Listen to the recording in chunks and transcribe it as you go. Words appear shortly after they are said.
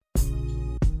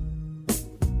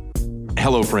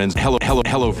Hello, friends.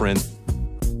 Hello, friends.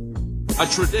 A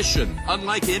tradition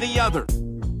unlike any other.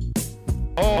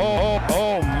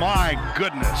 Oh, my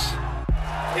goodness.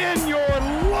 In your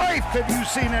life, have you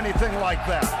seen anything like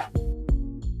that?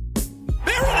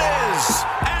 There it is!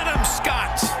 Adam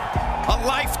Scott, a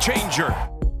life changer.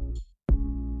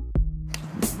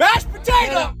 Mashed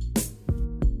potato!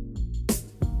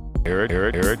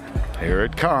 Here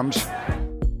it comes.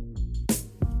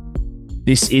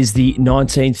 This is the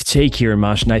 19th tee. Kieran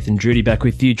Marsh, Nathan Drudy back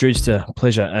with you. Drew, it's a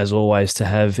pleasure, as always, to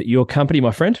have your company, my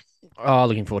friend. Oh,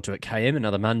 looking forward to it, KM.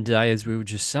 Another Monday, as we were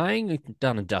just saying.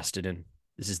 Done and dusted, and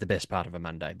this is the best part of a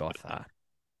Monday by far.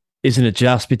 Isn't it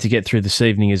just bit to get through this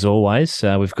evening, as always?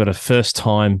 We've got a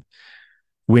first-time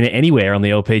winner anywhere on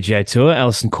the LPGA Tour.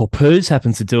 Alison Corpuz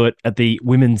happens to do it at the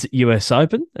Women's US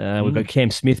Open. We've got Cam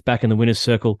Smith back in the winner's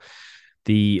circle,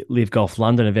 the LIV Golf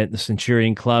London event, the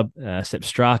Centurion Club. Sepp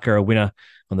Straka, a winner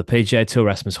on the PGA Tour.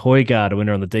 Rasmus Højgaard, a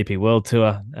winner on the DP World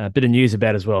Tour. A bit of news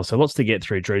about as well. So lots to get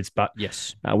through, Drudes. But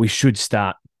yes, we should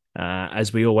start,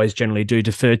 as we always generally do,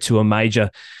 defer to a major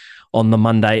on the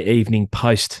Monday evening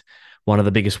post one of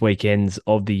the biggest weekends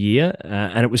of the year.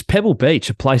 And it was Pebble Beach,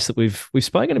 a place that we've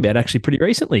spoken about actually pretty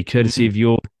recently, courtesy of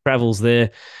your travels there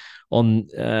on,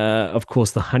 of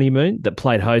course, the honeymoon that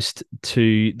played host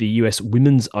to the US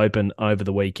Women's Open over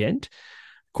the weekend.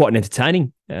 Quite an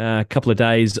entertaining couple of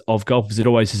days of golf, as it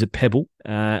always is at Pebble.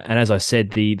 And as I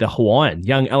said, the Hawaiian,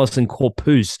 young Alison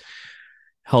Corpuz,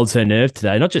 holds her nerve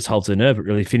today. Not just holds her nerve, but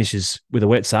really finishes with a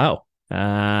wet sail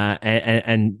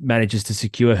and manages to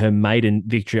secure her maiden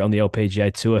victory on the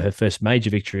LPGA Tour, her first major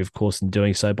victory, of course, in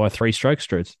doing so by 3 strokes,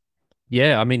 Drews.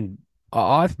 Yeah, I mean,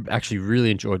 I've actually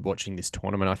really enjoyed watching this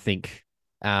tournament. I think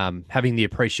having the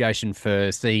appreciation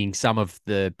for seeing some of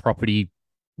the property,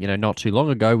 not too long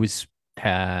ago was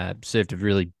served a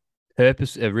really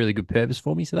good purpose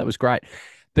for me. So that was great.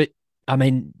 But I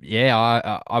mean,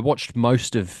 yeah, I watched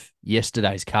most of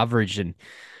yesterday's coverage, and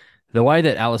the way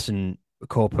that Alison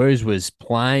Corpuz was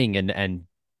playing, and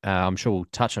I'm sure we'll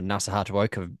touch on Nasa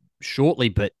Hataoka shortly,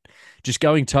 but just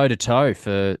going toe to toe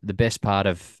for the best part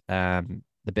of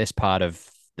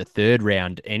the third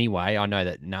round anyway. I know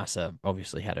that NASA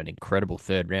obviously had an incredible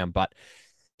third round, but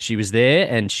she was there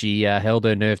and she held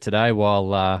her nerve today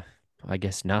while I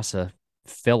guess NASA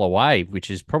fell away,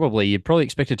 which is you'd probably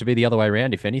expect it to be the other way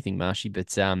around, if anything, Marshy.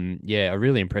 But yeah, a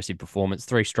really impressive performance.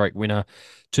 3-stroke winner,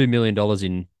 $2 million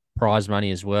in prize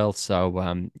money as well.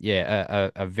 So yeah,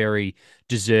 a very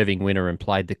deserving winner, and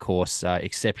played the course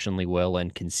exceptionally well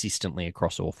and consistently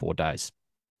across all 4 days.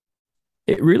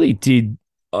 It really did,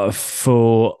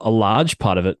 for a large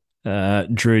part of it,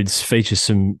 Druids feature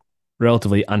some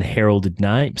relatively unheralded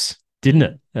names, didn't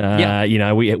it?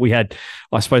 Yeah. We had,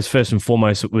 I suppose, first and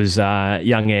foremost, it was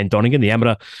young Anne Donegan, the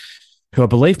amateur, who I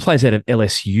believe plays out of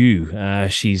LSU.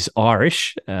 She's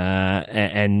Irish,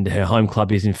 and her home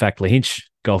club is, in fact, Lahinch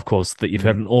Golf Course, that you've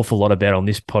heard an awful lot about on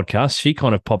this podcast. She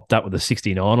kind of popped up with a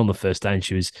 69 on the first day, and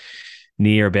she was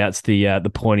near about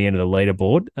the pointy end of the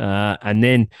leaderboard. And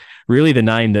then really the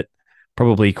name that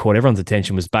probably caught everyone's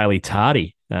attention was Bailey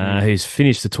Tardy, who's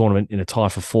finished the tournament in a tie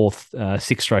for 4th,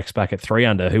 6 strokes back at 3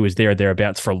 under, who was there or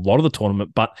thereabouts for a lot of the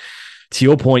tournament. But to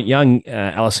your point, young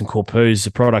Alison Corpuz,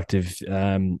 a product of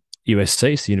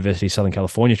USC, it's the University of Southern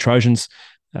California Trojans.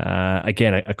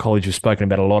 Again, a college we've spoken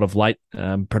about a lot of late,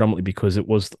 predominantly because it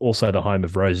was also the home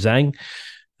of Rose Zhang,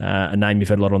 a name you've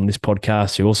heard a lot on this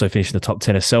podcast, who also finished in the top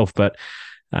 10 herself. But,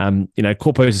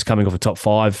 Corpuz is coming off a top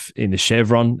 5 in the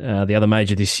Chevron, the other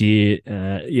major this year,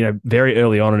 very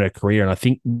early on in her career. And I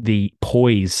think the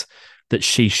poise that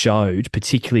she showed,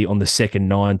 particularly on the second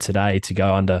 9 today, to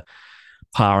go under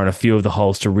par on a few of the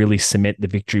holes to really cement the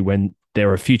victory when there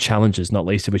were a few challenges, not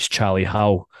least of which Charlie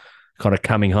Hull kind of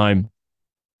coming home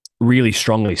really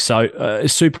strongly. So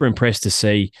super impressed to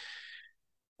see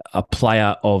a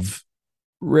player of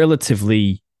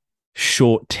relatively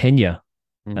short tenure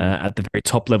at the very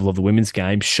top level of the women's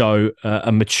game show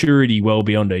a maturity well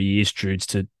beyond her years, Drudes,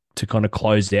 to kind of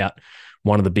close out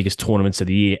one of the biggest tournaments of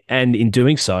the year. And in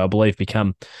doing so, I believe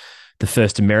become the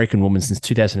first American woman since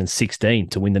 2016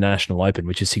 to win the National Open,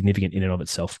 which is significant in and of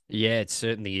itself. Yeah, it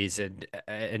certainly is.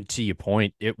 And to your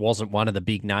point, it wasn't one of the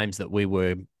big names that we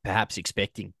were perhaps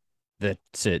expecting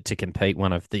to compete,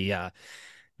 one of the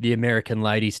American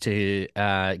ladies to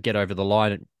get over the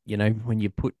line. When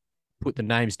you put the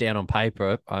names down on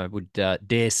paper, I would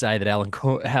dare say that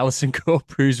Alison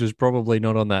Corpuz was probably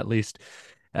not on that list,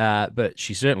 but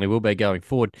she certainly will be going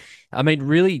forward. I mean,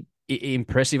 really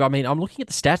impressive. I mean, I'm looking at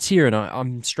the stats here, and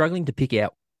I'm struggling to pick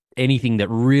out anything that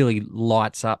really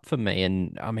lights up for me.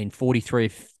 And I mean, 43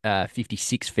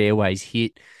 56 fairways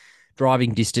hit,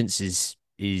 driving distance is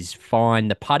is fine.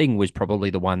 The putting was probably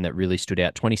the one that really stood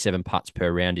out. 27 putts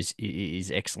per round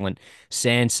is excellent.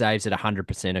 Sand saves at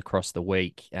 100% across the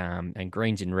week, and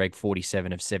greens in reg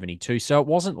 47 of 72. So it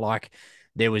wasn't like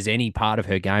there was any part of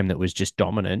her game that was just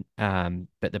dominant,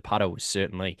 but the putter was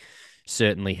certainly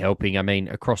helping. I mean,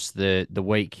 across the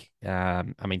week,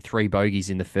 3 bogeys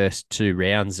in the first 2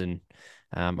 rounds, and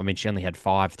she only had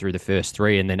 5 through the first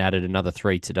 3 and then added another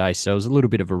 3 today. So it was a little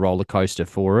bit of a roller coaster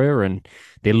for her. And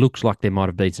there looks like there might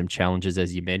have been some challenges,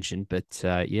 as you mentioned. But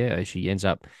she ends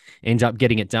up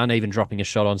getting it done, even dropping a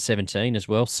shot on 17 as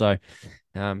well. So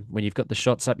when you've got the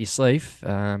shots up your sleeve,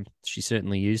 she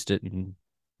certainly used it and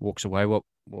walks away. What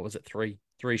was it?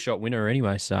 3-shot winner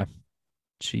anyway. So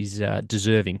she's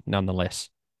deserving nonetheless.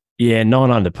 Yeah, 9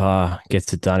 under par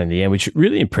gets it done in the end, which is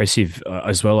really impressive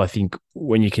as well. I think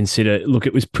when you consider, look,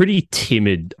 it was pretty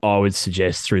timid, I would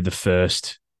suggest, through the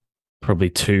first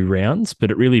probably 2 rounds, but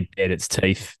it really bared its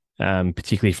teeth,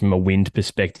 particularly from a wind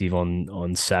perspective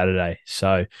on Saturday.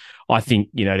 So I think,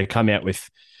 to come out with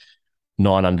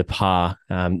 9 under par,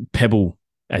 Pebble,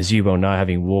 as you well know,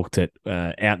 having walked it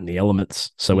out in the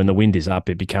elements. So when the wind is up,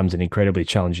 it becomes an incredibly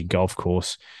challenging golf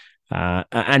course.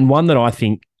 And one that I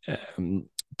think,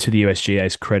 to the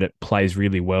USGA's credit, plays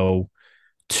really well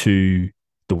to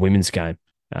the women's game,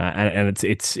 and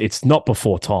it's not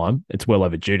before time. It's well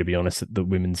overdue, to be honest, that the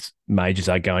women's majors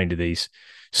are going to these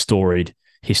storied,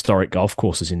 historic golf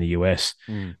courses in the US.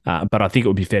 But I think it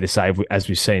would be fair to say, as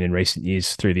we've seen in recent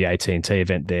years through the AT&T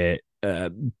event, there,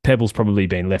 Pebble's probably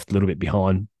been left a little bit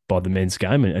behind by the men's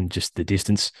game and just the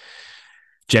distance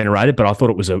generated. But I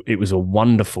thought it was a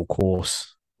wonderful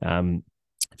course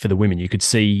for the women. You could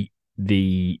see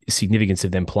the significance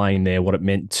of them playing there, what it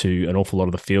meant to an awful lot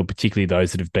of the field, particularly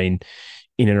those that have been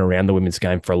in and around the women's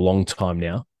game for a long time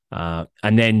now.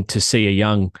 And then to see a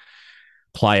young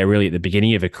player really at the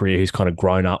beginning of a career who's kind of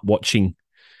grown up watching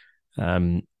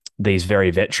these very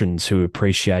veterans who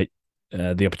appreciate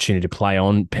the opportunity to play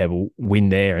on Pebble win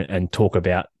there and talk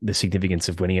about the significance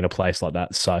of winning in a place like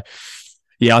that. So,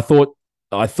 yeah,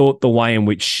 I thought the way in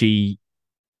which she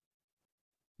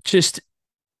just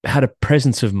had a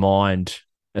presence of mind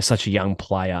as such a young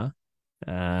player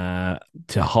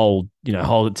to hold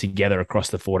it together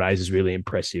across the 4 days is really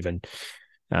impressive. And,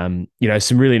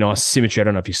 some really nice symmetry. I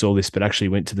don't know if you saw this, but actually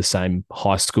went to the same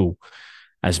high school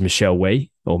as Michelle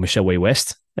Wee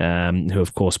West, who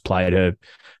of course played her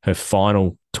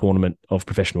final tournament of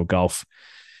professional golf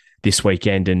this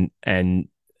weekend. And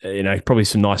probably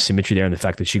some nice symmetry there in the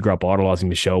fact that she grew up idolizing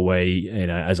Michelle Wee,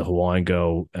 as a Hawaiian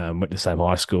girl, went to the same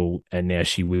high school, and now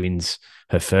she wins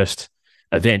her first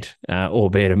event,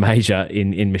 albeit a major,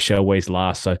 in Michelle Wee's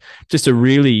last. So just a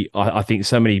really, I think,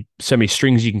 so many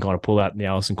strings you can kind of pull out in the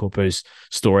Alison Corpuz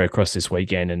story across this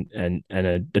weekend, and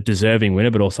a deserving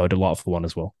winner, but also a delightful one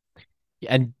as well.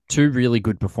 And 2 really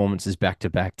good performances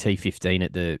back-to-back, T15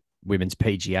 at the Women's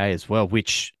PGA as well,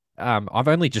 which I've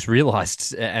only just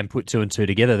realised and put 2 and 2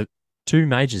 together. That 2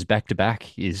 majors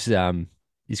back-to-back is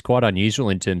quite unusual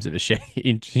in terms of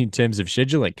in terms of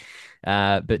scheduling.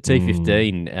 But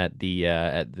T15 at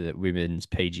the Women's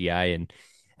PGA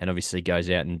and obviously goes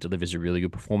out and delivers a really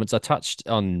good performance. I touched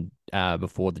on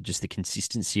before just the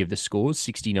consistency of the scores,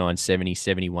 69-70,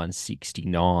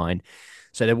 71-69.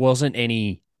 So there wasn't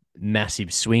any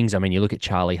massive swings. I mean, you look at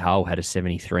Charlie Hull, had a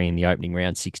 73 in the opening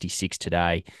round, 66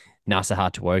 today. Nasa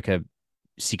Hatuoka,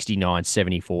 69,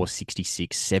 74,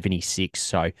 66, 76.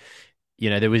 So,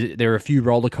 there are a few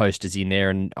roller coasters in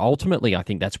there, and ultimately, I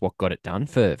think that's what got it done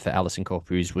for Alison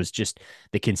Corpuz, was just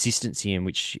the consistency in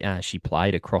which she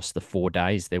played across the 4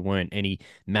 days. There weren't any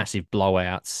massive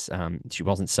blowouts. She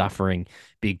wasn't suffering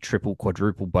big triple,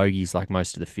 quadruple bogeys like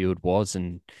most of the field was,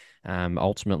 and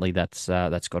ultimately, that's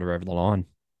got her over the line.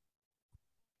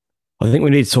 I think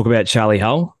we need to talk about Charlie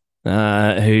Hull,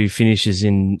 who finishes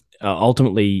in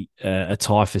ultimately a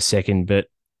tie for second, but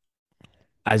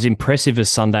as impressive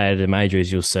as Sunday at a major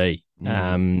as you'll see,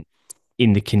 in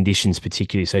the conditions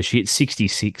particularly. So she hit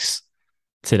 66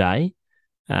 today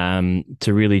to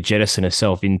really jettison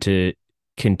herself into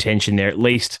contention there, at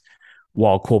least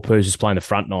while Corpuz was playing the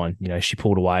front 9. She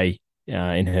pulled away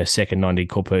in her second 90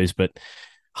 Corpuz, but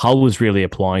Hull was really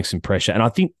applying some pressure. And I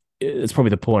think it's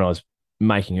probably the point I was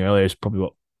making earlier, is probably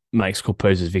what makes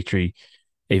Corpuz's victory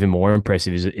even more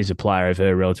impressive, is a player of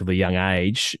her relatively young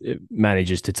age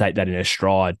manages to take that in her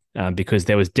stride, because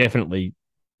there was definitely,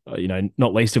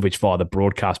 not least of which via the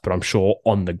broadcast, but I'm sure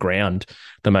on the ground,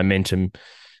 the momentum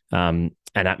and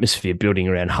atmosphere building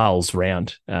around Hull's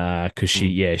round, because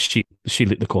she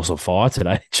lit the course on fire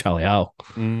today, Charlie Hull.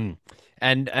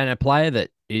 And a player that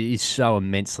is so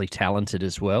immensely talented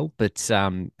as well, but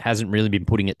hasn't really been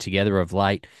putting it together of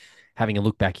late. having a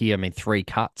look back here, I mean, 3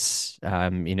 cuts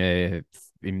in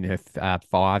her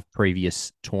 5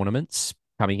 previous tournaments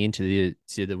coming into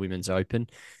the Women's Open.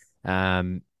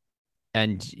 And,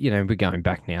 we're going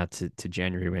back now to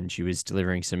January when she was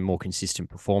delivering some more consistent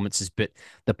performances. But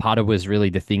the putter was really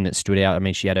the thing that stood out. I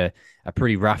mean, she had a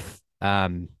pretty rough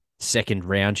second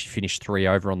round. She finished 3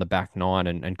 over on the back 9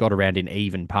 and got around in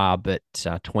even par, but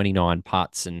 29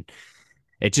 putts. And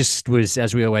it just was,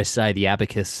 as we always say, the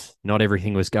abacus. Not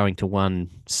everything was going to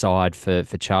one side for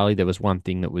Charlie. There was one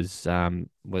thing that was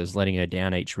letting her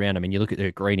down each round. I mean, you look at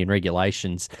her green in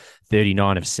regulations,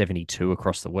 39 of 72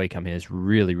 across the week. I mean, it's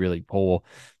really, really poor.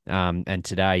 And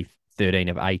today, 13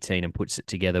 of 18 and puts it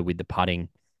together with the putting.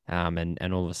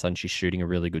 And all of a sudden, she's shooting a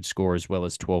really good score as well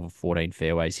as 12 of 14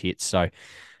 fairways hit. So,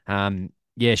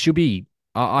 she'll be,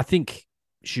 I think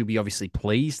she'll be obviously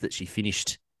pleased that she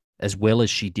finished as well as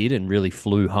she did and really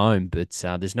flew home. But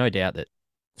there's no doubt that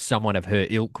someone of her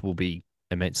ilk will be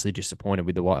immensely disappointed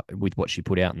with what she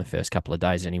put out in the first couple of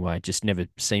days anyway. Just never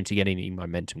seemed to get any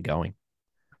momentum going.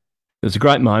 It was a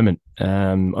great moment. I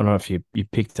don't know if you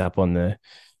picked up on the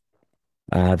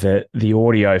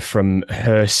audio from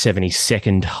her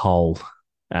 72nd hole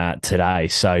today.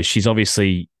 So she's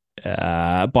obviously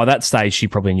by that stage she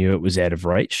probably knew it was out of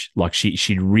reach. Like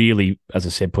she'd really, as I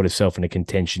said, put herself into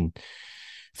contention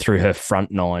through her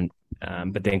front 9.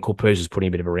 But then Corpuz was putting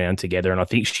a bit of a round together, and I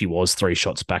think she was 3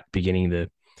 shots back beginning the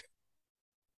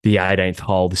 18th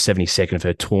hole, the 72nd of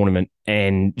her tournament,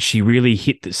 and she really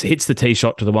hits the tee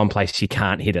shot to the one place she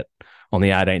can't hit it on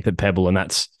the 18th at Pebble, and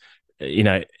that's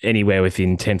anywhere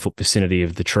within 10-foot vicinity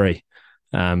of the tree.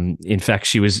 In fact,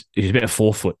 she was about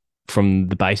 4 foot from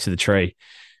the base of the tree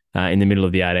in the middle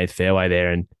of the 18th fairway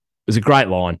there, and it was a great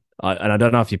line. And I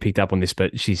don't know if you picked up on this,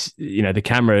 but she's, the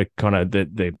camera kind of,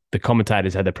 the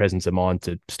commentators had the presence of mind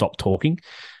to stop talking,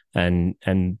 and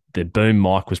the boom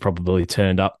mic was probably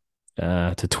turned up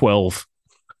to 12.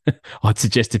 I'd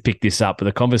suggest to pick this up, but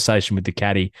the conversation with the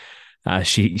caddy,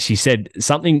 she said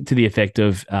something to the effect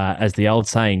of, as the old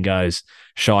saying goes,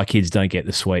 shy kids don't get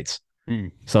the sweets.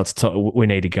 So we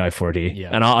need to go for it here. Yeah.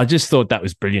 And I just thought that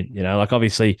was brilliant. Like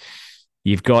obviously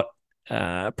you've got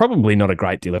probably not a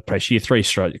great deal of pressure. You're 3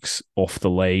 strokes off the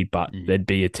lead, but there'd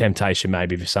be a temptation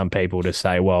maybe for some people to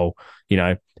say, well,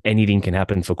 anything can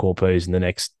happen for Corpuz in the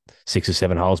next 6 or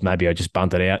 7 holes. Maybe I just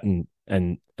bunt it out and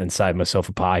save myself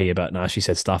a par here. But no, she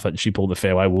said stuff it. She pulled the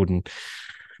fairway wood, and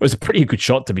it was a pretty good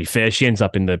shot, to be fair. She ends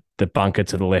up in the bunker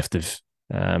to the left of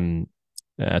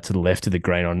the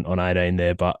green on 18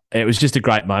 there. But it was just a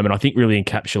great moment. I think really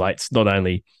encapsulates not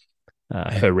only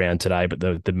her round today, but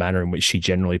the manner in which she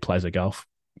generally plays her golf.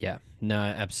 Yeah, no,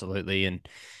 absolutely. And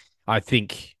I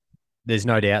think there's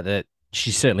no doubt that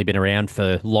she's certainly been around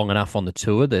for long enough on the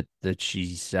tour that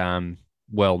she's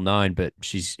well known, but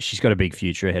she's got a big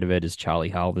future ahead of her, as Charlie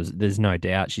Hull. There's no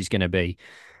doubt she's going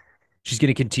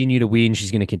to continue to win.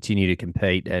 She's going to continue to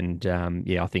compete. And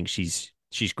I think she's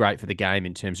great for the game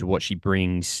in terms of what she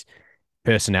brings.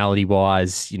 Personality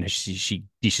wise, she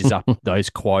dishes up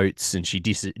those quotes, and she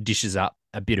dishes up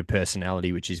a bit of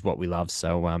personality, which is what we love.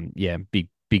 So,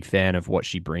 big fan of what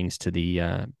she brings to the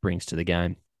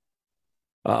game.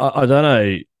 I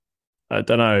don't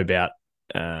know about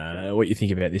what you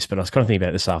think about this, but I was kind of thinking about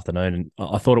it this afternoon, and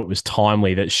I thought it was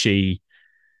timely that she.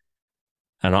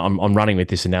 And I'm running with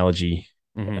this analogy.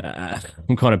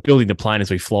 I'm kind of building the plane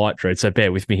as we fly it, Drew, so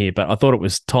bear with me here. But I thought it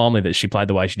was timely that she played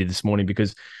the way she did this morning,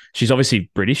 because she's obviously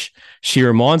British. She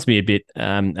reminds me a bit,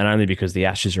 and only because the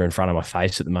Ashes are in front of my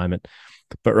face at the moment,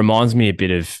 but reminds me a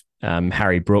bit of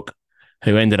Harry Brook,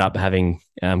 who ended up having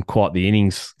quite the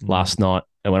innings last night.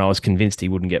 And when I was convinced he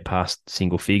wouldn't get past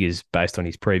single figures based on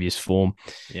his previous form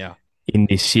in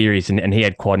this series, and he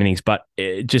had quite innings, but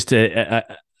just a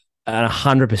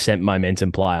 100%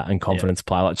 momentum player and confidence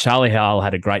player. Like Charlie Hull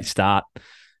had a great start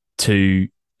to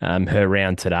her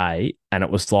round today, and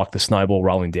it was like the snowball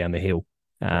rolling down the hill.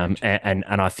 And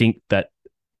I think that,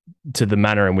 to the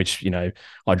manner in which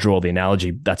I draw the analogy,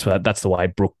 that's the way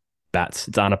Brooke bats.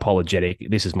 It's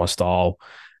unapologetic. This is my style,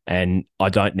 and I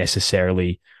don't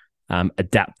necessarily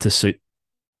adapt to suit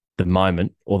the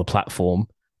moment or the platform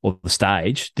or the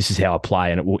stage. This is how I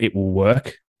play, and it will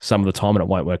work some of the time and it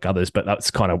won't work others, but that's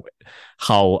kind of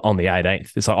Hull on the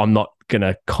 18th. It's like, I'm not going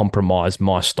to compromise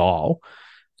my style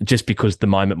just because the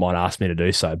moment might ask me to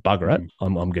do so. Bugger it.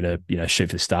 I'm going to, shoot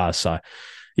for the stars. So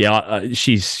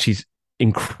she's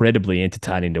incredibly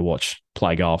entertaining to watch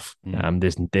play golf.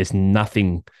 There's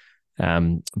nothing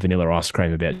vanilla ice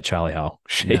cream about Charlie Hull.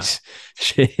 She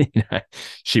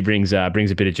brings a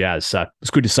bit of jazz. So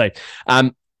it's good to see.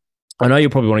 I know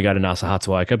you'll probably want to go to Nasa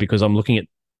Hatsuoka, because I'm looking at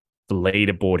the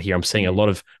leaderboard here, I'm seeing a lot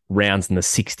of rounds in the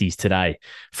 60s today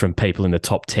from people in the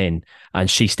top 10, and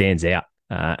she stands out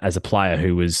as a player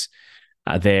who was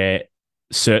there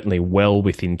certainly well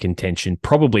within contention,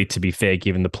 probably, to be fair,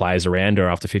 given the players around her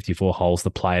after 54 holes,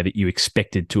 the player that you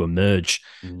expected to emerge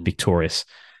victorious.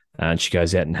 And she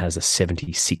goes out and has a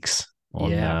 76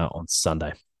 on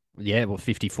Sunday. Yeah, well,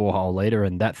 54-hole leader,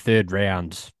 and that third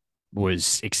round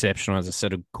was exceptional. As I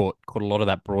said, I caught a lot of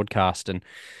that broadcast, and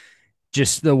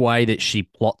just the way that she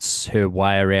plots her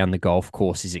way around the golf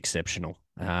course is exceptional.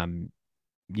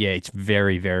 It's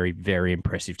very, very, very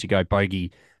impressive to go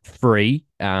bogey free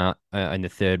in the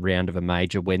third round of a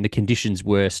major when the conditions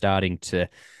were starting to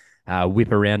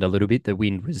whip around a little bit. The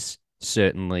wind was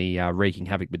certainly wreaking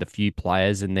havoc with a few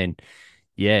players, and then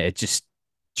it just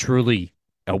truly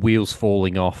a wheels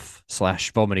falling off /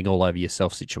 vomiting all over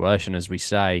yourself situation, as we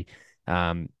say,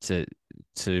 to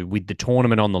with the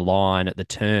tournament on the line at the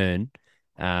turn,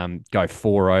 go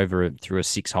 4 over through a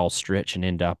 6-hole stretch and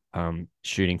end up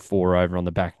shooting 4 over on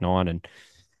the back 9 and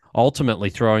ultimately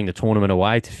throwing the tournament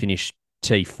away to finish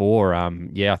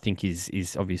T4. I think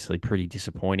is obviously pretty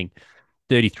disappointing.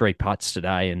 33 putts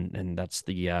today, and that's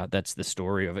the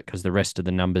story of it, because the rest of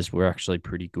the numbers were actually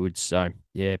pretty good. So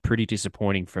pretty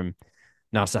disappointing from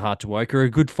Nasa Hartwalker. A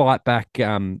good fight back,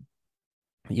 at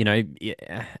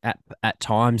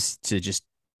times to just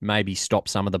maybe stop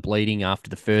some of the bleeding after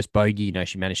the first bogey.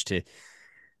 She managed to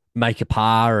make a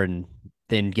par and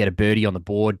then get a birdie on the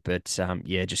board, but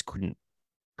just couldn't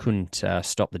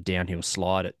stop the downhill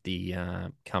slide at the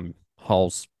come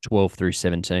holes 12 through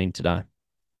 17 today.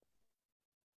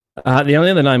 The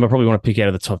only other name I probably want to pick out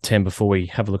of the top 10 before we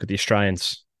have a look at the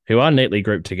Australians, who are neatly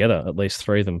grouped together, at least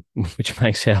 3 of them, which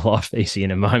makes our life easy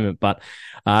in a moment. But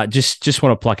just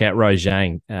want to pluck out Rose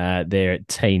Zhang there at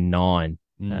T9.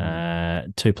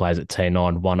 2 players at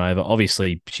T9, 1 over.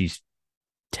 Obviously, she's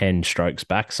 10 strokes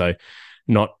back, so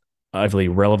not overly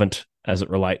relevant as it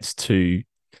relates to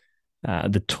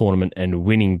the tournament and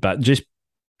winning. But just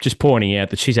pointing out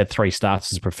that she's had 3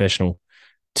 starts as a professional.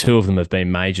 2 of them have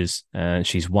been majors, and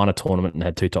she's won a tournament and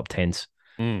had 2 top 10s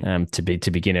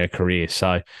to begin her career.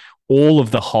 So all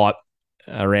of the hype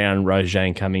around Rose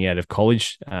Zhang coming out of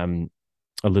college, a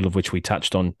little of which we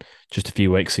touched on just a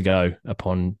few weeks ago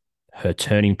upon her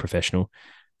turning professional,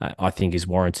 I think is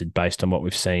warranted based on what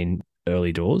we've seen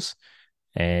early doors.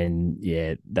 And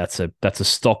that's a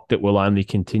stock that will only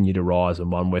continue to rise, and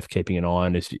one worth keeping an eye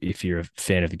on if you're a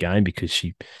fan of the game, because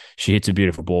she hits a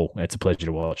beautiful ball. It's a pleasure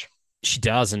to watch. She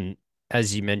does, and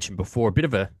as you mentioned before,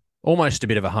 almost a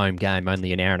bit of a home game,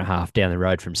 only an hour and a half down the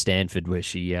road from Stanford, where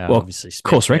she obviously spent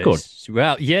course record.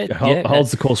 Holds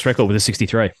the course record with a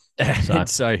 63.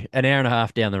 So an hour and a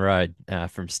half down the road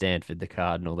from Stanford, the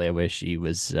Cardinal there, where she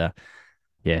was,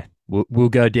 will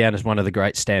go down as one of the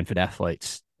great Stanford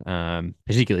athletes,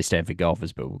 particularly Stanford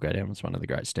golfers, but will go down as one of the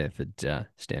great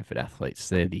Stanford athletes.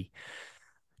 They're the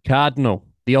Cardinal.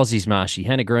 The Aussies, Marshy,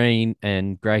 Hannah Green,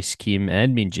 and Grace Kim,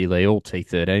 and Minjee Lee, all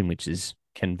T13, which is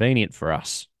convenient for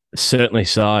us. Certainly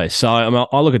so. So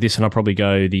I look at this and I'll probably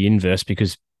go the inverse,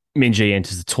 because Minjee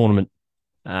enters the tournament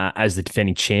as the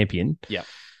defending champion. Yeah.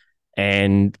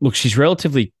 And look, she's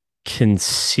relatively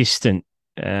consistent,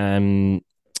 par,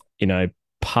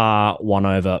 1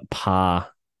 over,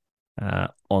 par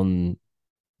on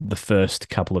the first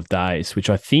couple of days,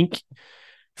 which I think,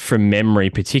 from memory,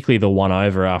 particularly the 1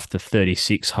 over after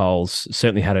 36 holes,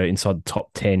 certainly had her inside the top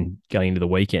 10 going into the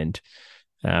weekend.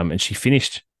 And she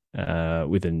finished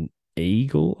with an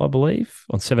eagle, I believe,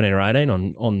 on 17 or 18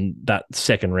 on that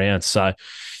second round. So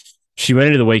she went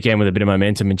into the weekend with a bit of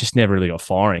momentum and just never really got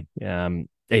firing.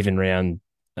 Even round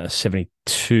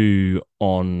 72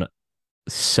 on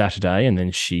Saturday, and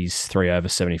then she's 3 over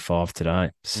 75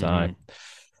 today. So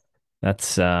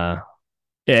that's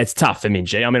it's tough for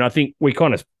Minjee. I mean, I think we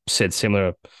kind of said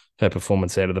similar her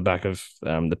performance out of the back of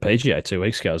the PGA 2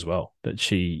 weeks ago as well, that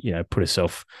she put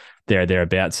herself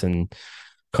thereabouts and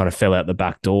kind of fell out the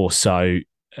back door. So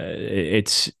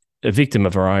it's a victim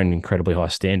of her own incredibly high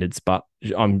standards, but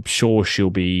I'm sure she'll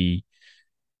be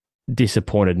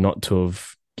disappointed not to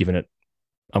have given it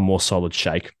a more solid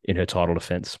shake in her title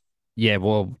defence. Yeah,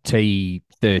 well,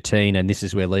 T13, and this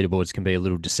is where leaderboards can be a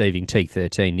little deceiving.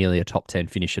 T13, nearly a top 10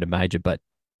 finish at a major, but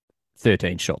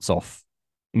 13 shots off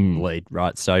the lead,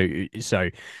 right? So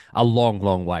a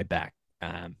long way back,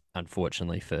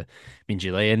 unfortunately, for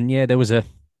Minjee Lee. And there was a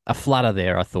flutter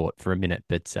there, I thought, for a minute,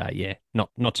 but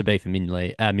not to be for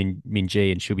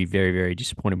Minjee, and she'll be very, very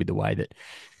disappointed with the way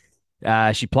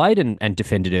that she played and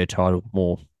defended her title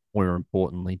more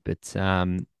importantly. But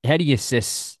how do you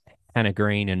assess Hannah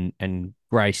Green and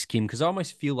Grace Kim? Because I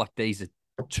almost feel like these are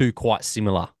 2 quite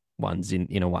similar ones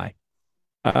in a way.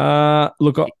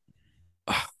 Look,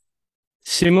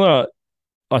 similar.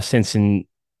 I sense in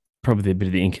probably a bit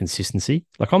of the inconsistency.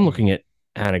 Like I'm looking at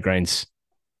Hannah Green's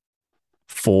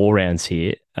 4 rounds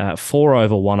here: 4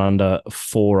 over, 1 under,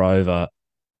 4 over,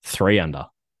 3 under.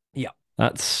 Yeah.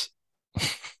 That's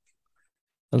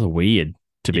weird,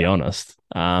 to be Yeah. honest.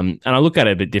 And I look at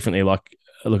it a bit differently. Like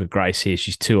I look at Grace here;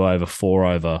 she's 2 over, 4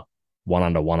 over, 1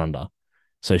 under, 1 under.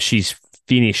 So she's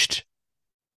finished,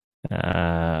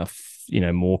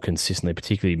 more consistently,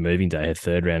 particularly moving day, her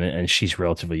third round, and she's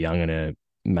relatively young in her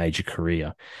major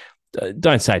career.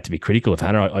 Don't say it to be critical of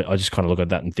Hannah. I just kind of look at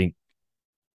that and think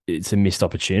it's a missed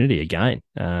opportunity again.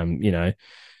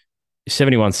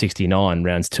 71-69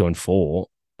 rounds 2 and 4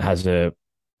 has her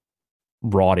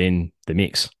right in the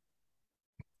mix.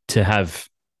 To have,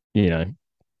 8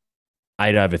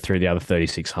 over through the other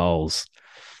 36 holes,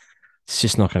 it's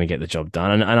just not going to get the job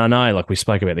done. And I know, like we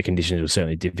spoke about, the conditions were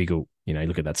certainly difficult.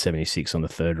 Look at that 76 on the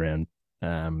third round.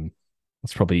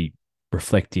 It's probably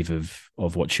reflective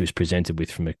of what she was presented with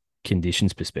from a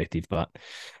conditions perspective. But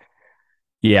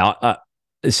yeah,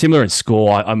 similar in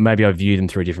score. Maybe I view them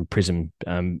through a different prism,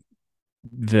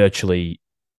 virtually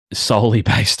solely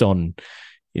based on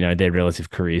their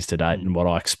relative careers to date and what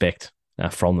I expect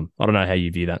from them. I don't know how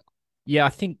you view that. Yeah, I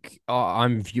think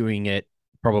I'm viewing it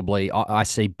probably. I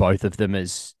see both of them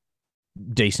as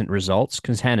decent results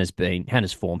because Hannah's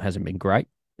form hasn't been great.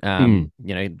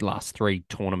 Last 3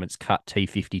 tournaments cut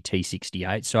T50,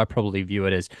 T68. So I probably view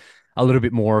it as a little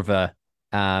bit more of a,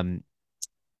 probably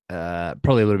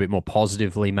a little bit more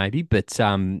positively maybe. But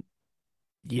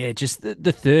just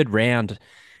the third round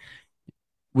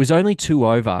was only 2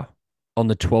 over on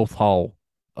the 12th hole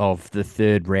of the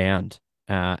third round,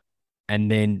 and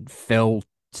then fell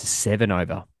to 7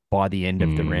 over by the end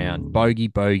of the round. Bogey,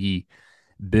 bogey,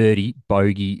 birdie,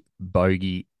 bogey,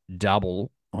 bogey,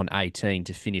 double on 18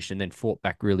 to finish, and then fought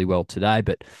back really well today.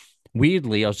 But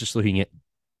weirdly, I was just looking at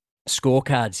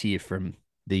scorecards here from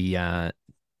the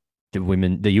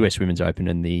US Women's Open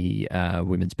and the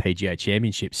Women's PGA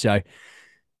Championship. So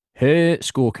her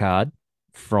scorecard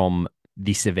from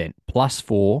this event: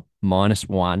 +4,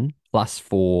 -1,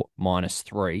 +4,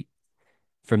 -3.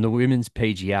 From the Women's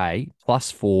PGA,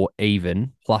 +4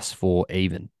 even, +4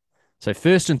 even. So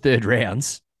first and third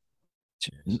rounds,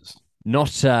 Jesus.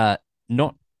 not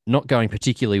going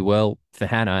particularly well for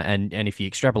Hannah. And if you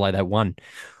extrapolate that one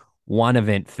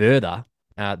event further,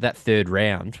 that third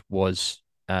round was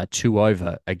 2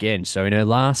 over again. So in her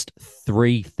last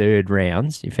 3 third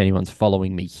rounds, if anyone's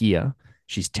following me here,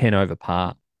 she's 10 over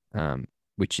par,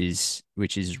 which is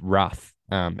rough.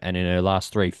 And in her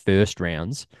last 3 first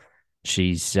rounds,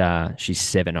 she's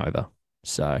 7 over.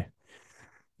 So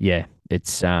yeah,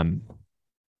 it's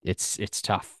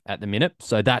tough at the minute.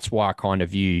 So that's why I kind of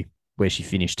view where she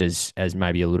finished as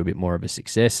maybe a little bit more of a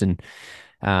success. And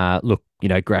look,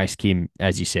 Grace Kim,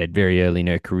 as you said, very early in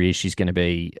her career, she's going to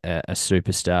be a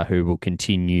superstar who will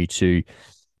continue to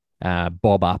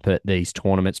bob up at these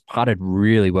tournaments. Putted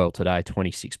really well today,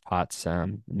 26 putts.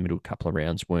 The middle couple of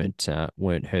rounds weren't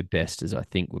her best, as I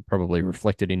think were probably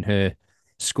reflected in her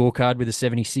scorecard with a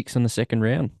 76 on the second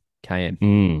round.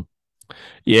 KM.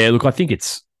 Yeah, look, I think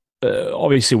it's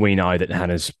obviously we know that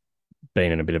Hannah's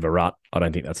been in a bit of a rut. I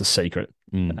don't think that's a secret.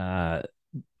 I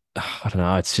don't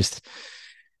know. It's just,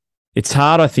 it's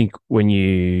hard, I think, when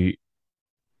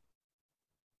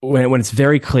it's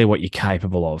very clear what you're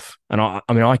capable of. And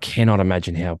I cannot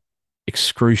imagine how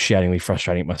excruciatingly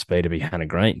frustrating it must be to be Hannah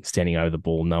Green, standing over the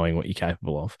ball, knowing what you're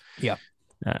capable of. Yeah.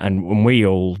 And when we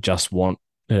all just want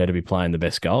her to be playing the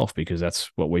best golf because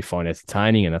that's what we find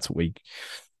entertaining and that's what we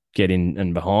get in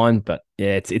and behind. But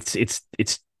yeah,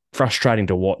 it's frustrating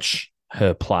to watch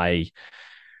her play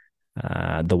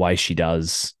the way she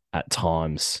does at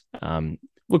times.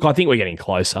 Look, I think we're getting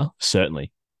closer,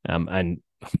 certainly. And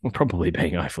we're probably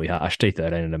being awfully harsh.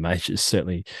 T13 in a major is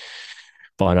certainly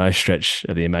by no stretch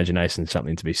of the imagination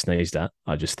something to be sneezed at.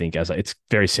 I just think it's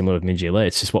very similar with Minjee Lee.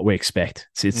 It's just what we expect.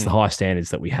 It's the high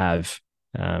standards that we have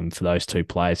for those two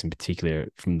players, in particular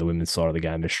from the women's side of the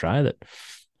game in Australia, that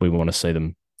we want to see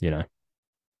them,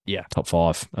 top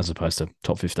 5 as opposed to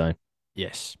top 15.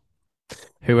 Yes.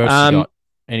 Who else you got?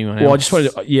 Anyone else? Well, I just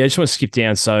want to skip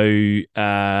down. So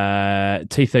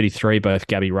T33, both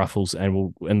Gabby Ruffles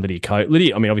and Lydia Ko.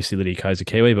 Obviously Lydia Ko's a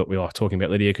Kiwi, but we like talking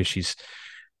about Lydia because she's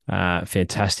a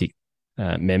fantastic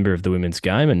member of the women's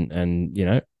game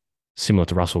and similar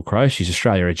to Russell Crowe, she's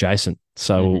Australia adjacent.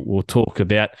 So we'll talk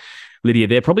about Lydia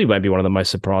there. Probably maybe one of the most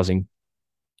surprising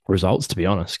results, to be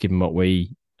honest, given what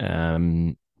we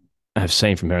have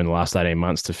seen from her in the last 18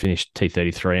 months to finish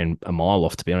T33 and a mile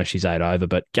off, to be honest. She's 8 over,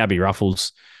 but Gabby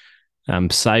Ruffles,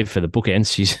 save for the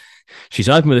bookends, she's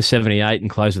opened with a 78 and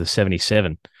closed with a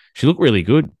 77. She looked really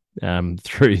good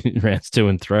through rounds 2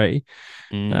 and 3.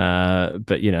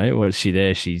 But, was she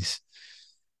there? She's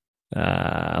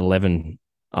 11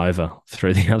 over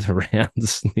through the other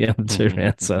rounds, the other 2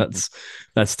 rounds. So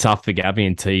that's tough for Gabby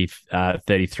and T,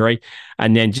 33.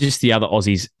 And then just the other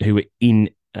Aussies who were in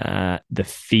the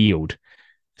field.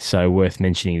 So worth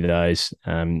mentioning those.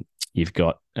 You've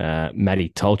got Maddie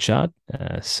Tolchard.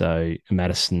 So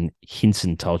Madison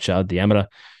Hinson Tolchard, the amateur.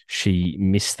 She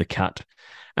missed the cut.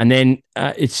 And then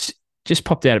it's just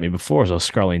popped out at me before as I was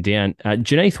scrolling down.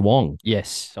 Janeeth Wong.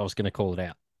 Yes, I was going to call it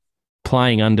out.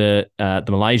 Playing under the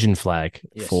Malaysian flag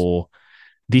for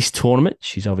this tournament.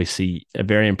 She's obviously a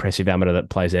very impressive amateur that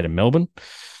plays out of Melbourne,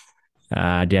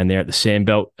 down there at the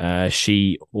Sandbelt.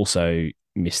 She also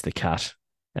missed the cut.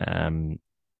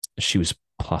 She was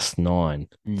 +9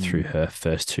 through her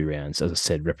first 2 rounds, as I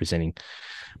said, representing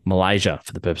Malaysia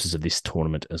for the purposes of this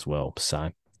tournament as well.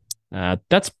 So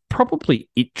that's probably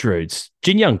it, Druids.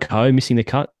 Jin Young Ko missing the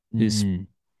cut is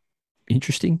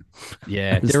interesting.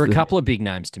 Yeah, there are a couple of big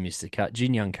names to miss the cut.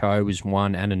 Jin Young Ko was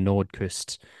one, Anna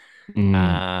Nordqvist,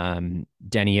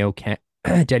 Danielle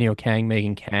Kang,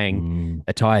 Megan Kang,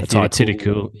 Ataya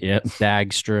Titikul,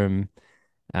 Dagstrom,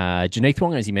 Janeeth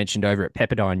Wong, as you mentioned, over at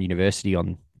Pepperdine University on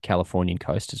the Californian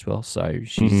coast as well. So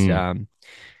she's going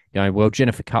well.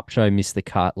 Jennifer Cupcho missed the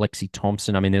cut. Lexi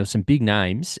Thompson. I mean, there were some big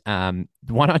names. The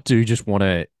one I do just want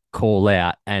to call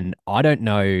out, and I don't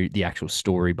know the actual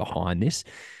story behind this,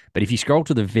 but if you scroll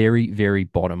to the very, very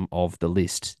bottom of the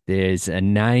list, there's a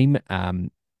name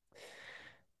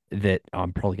that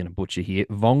I'm probably going to butcher here.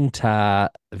 Vongta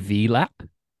Vilap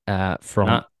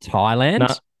from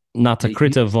Thailand.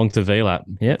 Natakrita Vongta Vilap.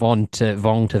 Yep.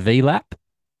 Vongta Vilap.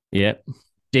 Yep.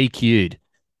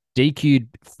 DQ'd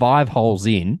 5 holes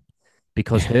in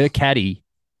because her caddy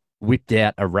whipped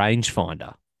out a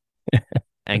rangefinder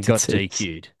and got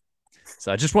DQ'd.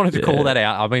 So I just wanted to call that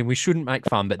out. I mean, we shouldn't make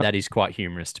fun, but that is quite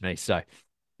humorous to me. So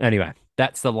anyway,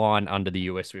 that's the line under the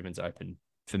US Women's Open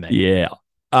for me. Yeah.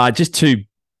 Just 2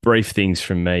 brief things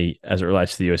from me as it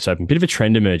relates to the US Open. Bit of a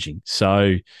trend emerging.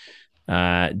 So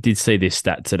did see this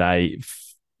stat today.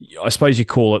 I suppose you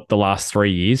call it the last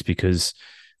 3 years because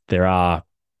there are,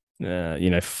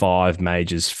 5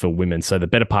 majors for women. So the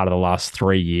better part of the last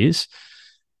 3 years.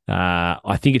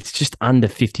 I think it's just under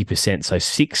 50%. So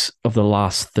 6 of the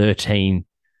last 13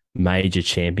 major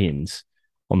champions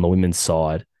on the women's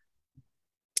side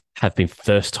have been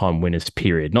first-time winners,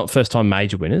 period. Not first-time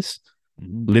major winners.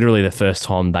 Literally the first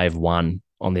time they've won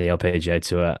on the LPGA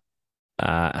Tour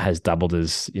has doubled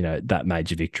as, that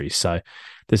major victory. So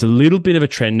there's a little bit of a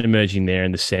trend emerging there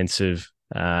in the sense of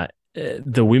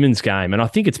the women's game. And I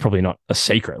think it's probably not a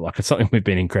secret. Like, it's something we've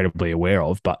been incredibly aware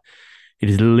of, but it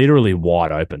is literally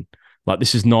wide open. Like,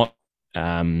 this is not,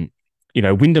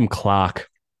 Wyndham Clark,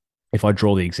 if I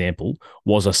draw the example,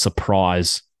 was a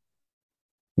surprise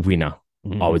winner,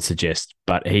 I would suggest,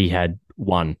 but he had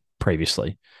won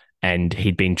previously and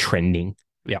he'd been trending.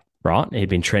 Yeah. Right. He'd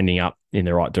been trending up in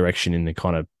the right direction in the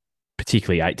kind of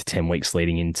particularly 8 to 10 weeks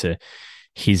leading into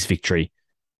his victory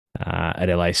at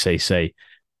LACC.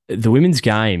 The women's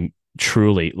game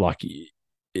truly, like,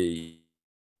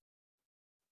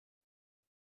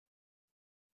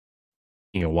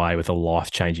 away with a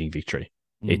life-changing victory.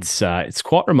 It's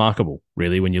quite remarkable,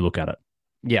 really, when you look at it.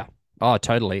 Yeah. Oh,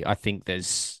 totally. I think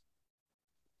there's,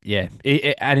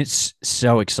 and it's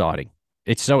so exciting.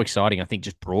 It's so exciting, I think,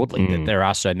 just broadly that there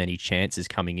are so many chances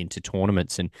coming into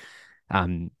tournaments,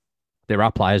 and there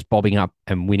are players bobbing up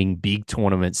and winning big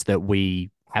tournaments that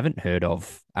we haven't heard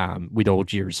of, with all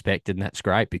due respect, and that's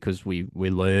great because we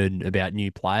learn about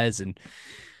new players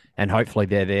and hopefully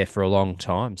they're there for a long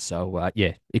time. So,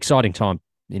 exciting time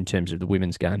in terms of the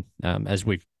women's game, as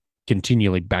we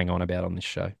continually bang on about on this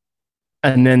show.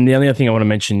 And then the only other thing I want to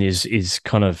mention is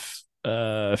kind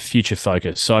of future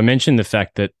focus. So I mentioned the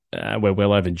fact that we're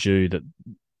well overdue that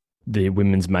the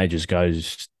women's majors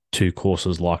goes to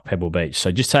courses like Pebble Beach.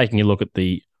 So just taking a look at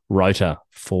the rota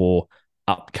for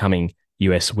upcoming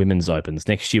US Women's Opens.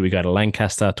 Next year we go to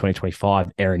Lancaster,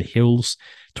 2025, Erin Hills,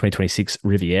 2026,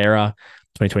 Riviera,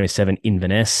 2027,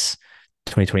 Inverness,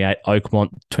 2028,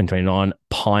 Oakmont, 2029,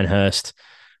 Pinehurst,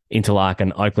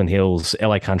 Interlaken, Oakland Hills,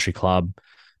 LA Country Club,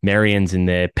 Marion's in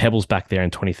there, Pebbles back there in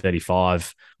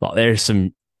 2035. Like, there's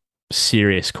some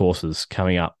serious courses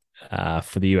coming up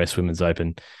for the US Women's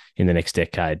Open in the next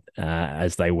decade,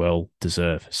 as they well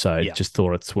deserve. So just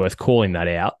thought it's worth calling that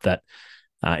out, that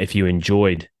if you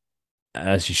enjoyed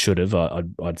as you should have.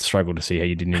 I'd struggle to see how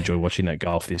you didn't enjoy watching that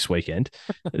golf this weekend.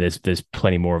 There's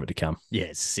plenty more of it to come. Yeah,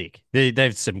 it's sick.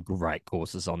 There's some great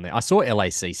courses on there. I saw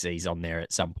LACC's on there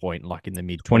at some point, like in the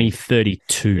mid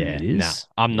 2032 yeah, it is. nah,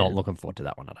 I'm not looking forward to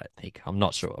that one, I don't think. I'm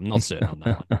not sure. I'm not certain on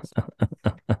that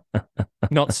one.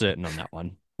 Not certain on that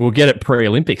one. We'll get it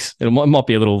pre-Olympics. It might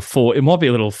be a little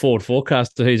forward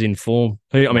forecast to who's in form.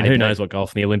 Who knows what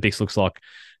golf in the Olympics looks like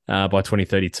by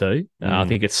 2032. I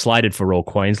think it's slated for Royal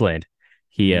Queensland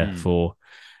here for,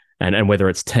 and whether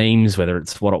it's teams, whether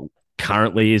it's what it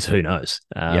currently is, who knows?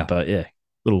 But yeah,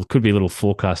 could be a little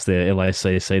forecast there.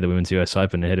 LACC, the Women's US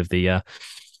Open, ahead of the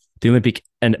Olympic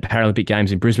and Paralympic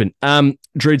Games in Brisbane.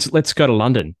 Drudes, let's go to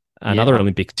London, another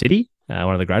Olympic city.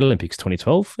 One of the Great Olympics,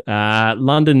 2012.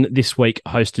 London this week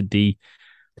hosted the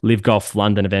LIV Golf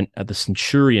London event at the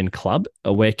Centurion Club,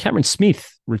 where Cameron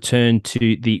Smith returned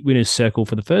to the winner's circle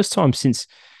for the first time since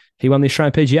he won the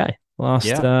Australian PGA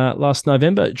last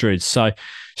November, Drew. So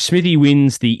Smithy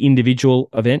wins the individual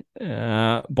event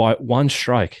by one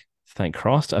stroke, thank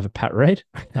Christ, over Pat Reed,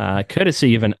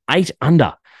 courtesy of an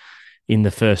 8-under in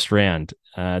the first round.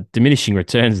 Diminishing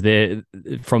returns there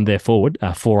from there forward,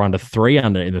 4 under, 3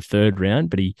 under in the third round,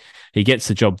 but he gets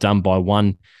the job done by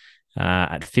one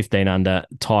at 15 under,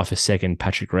 tie for second,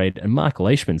 Patrick Reed and Mark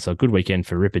Leishman. So a good weekend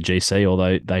for Ripper GC,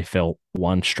 although they fell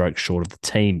one stroke short of the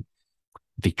team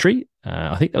victory.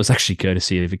 I think that was actually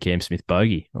courtesy of a Cam Smith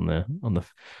bogey on the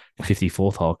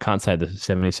 54th hole. Can't say the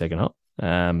 72nd hole,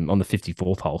 on the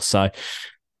 54th hole. So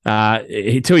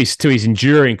to his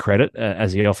enduring credit,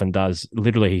 as he often does,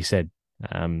 literally he said,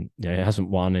 he hasn't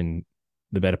won in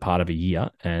the better part of a year,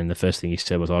 and the first thing he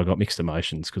said was, I got mixed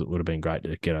emotions because it would have been great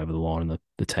to get over the line in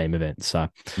the team event. So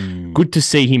good to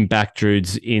see him back,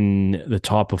 Drudes, in the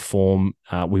type of form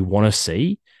we want to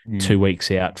see 2 weeks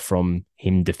out from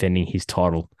him defending his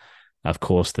title, of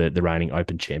course, the reigning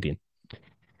Open champion.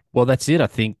 Well, that's it. I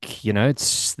think,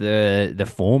 it's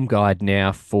the form guide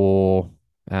now for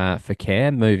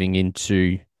Cam moving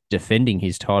into defending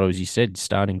his title, as you said,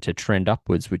 starting to trend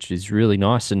upwards, which is really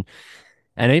nice. And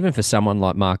even for someone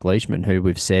like Mark Leishman, who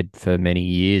we've said for many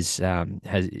years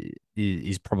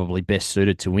is probably best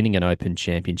suited to winning an Open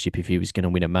championship if he was going to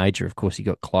win a major. Of course, he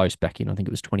got close back in, I think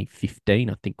it was 2015,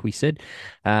 I think we said.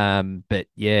 But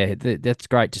yeah, that's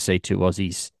great to see two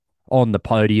Aussies on the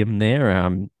podium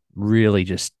there, really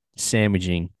just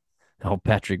sandwiching old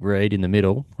Patrick Reed in the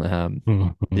middle,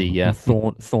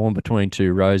 the thorn between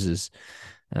two roses.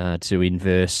 To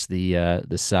inverse the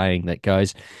saying that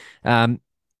goes.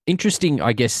 Interesting,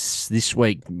 I guess, this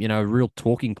week, a real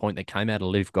talking point that came out of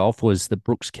LIV Golf was the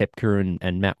Brooks Koepka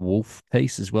and Matt Wolff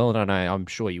piece as well. I don't know, I'm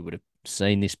sure you would have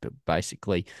seen this, but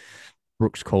basically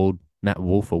Brooks called Matt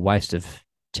Wolff a waste of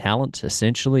talent,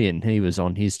 essentially, and he was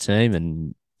on his team.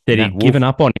 And that he'd given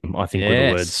up on him, I think, were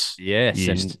the words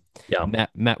used. And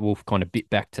Matt Wolff kind of bit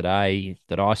back today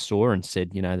that I saw and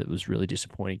said, that it was really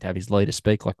disappointing to have his leader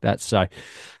speak like that. So,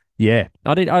 yeah,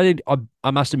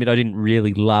 I must admit, I didn't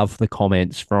really love the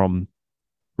comments from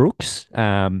Brooks.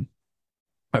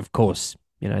 Of course,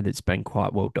 that's been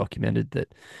quite well documented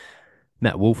that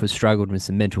Matt Wolff has struggled with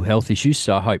some mental health issues.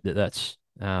 So I hope that that's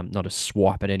not a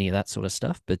swipe at any of that sort of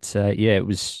stuff. But it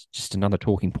was just another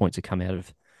talking point to come out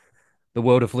of the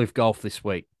world of LIV Golf this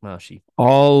week, Marshy.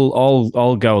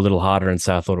 I'll go a little harder and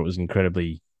say I thought it was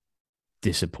incredibly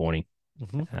disappointing,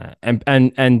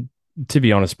 and to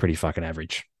be honest, pretty fucking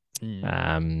average.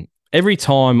 Every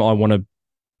time I want to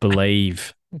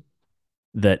believe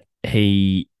that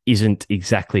he isn't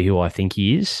exactly who I think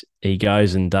he is, he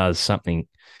goes and does something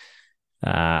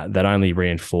that only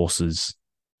reinforces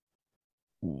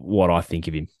what I think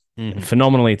of him.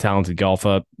 Phenomenally talented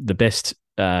golfer, the best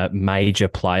major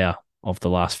player of the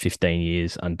last 15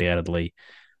 years, undoubtedly,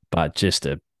 but just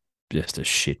a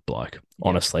shit bloke,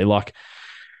 honestly. Like,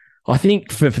 I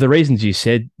think for the reasons you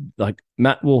said, like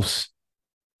Matt Wolff's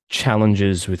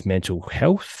challenges with mental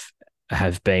health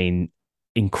have been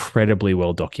incredibly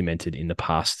well documented in the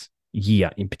past year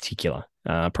in particular,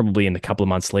 probably in the couple of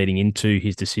months leading into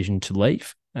his decision to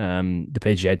leave the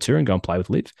PGA Tour and go and play with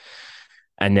LIV.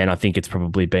 And then I think it's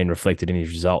probably been reflected in his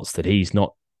results that he's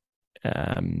not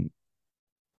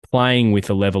playing with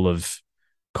a level of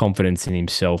confidence in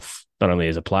himself, not only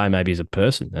as a player, maybe as a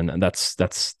person. And that's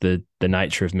the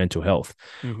nature of mental health.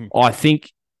 I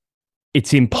think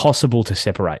it's impossible to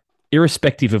separate,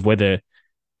 irrespective of whether,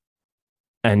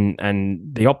 and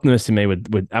the optimist in me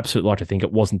would absolutely like to think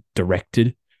it wasn't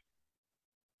directed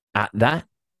at that.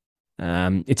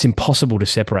 It's impossible to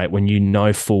separate when you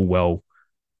know full well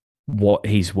what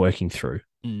he's working through.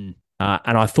 And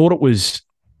I thought it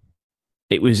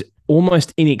was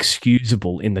almost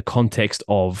inexcusable in the context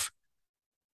of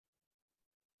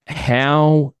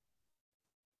how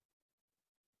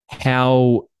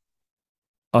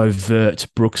overt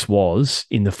Brooks was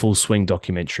in the Full Swing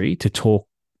documentary to talk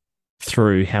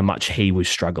through how much he was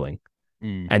struggling.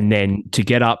 And then to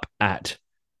get up at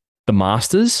the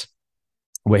Masters,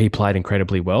 where he played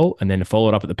incredibly well, and then to follow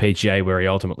it up at the PGA, where he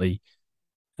ultimately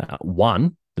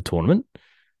won the tournament.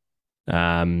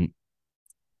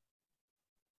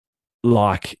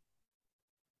 Like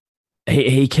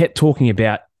he kept talking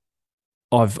about,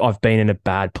 I've been in a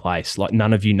bad place. Like,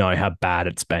 none of you know how bad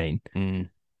it's been.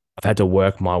 I've had to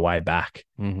work my way back.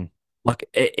 Like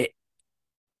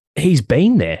he's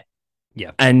been there.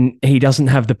 Yeah. And he doesn't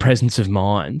have the presence of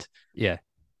mind. Yeah.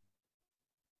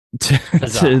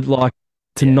 To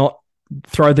not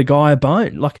throw the guy a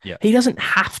bone. Like, yeah. He doesn't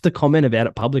have to comment about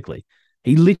it publicly.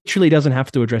 He literally doesn't have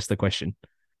to address the question.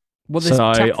 Well, there's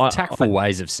tactful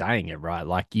ways of saying it, right?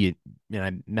 Like you know,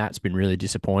 Matt's been really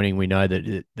disappointing. We know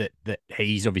that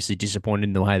he's obviously disappointed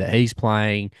in the way that he's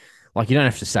playing. Like, you don't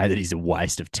have to say that he's a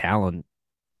waste of talent.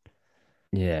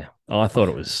 Yeah, I thought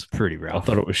it was pretty rough. I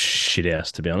thought it was shit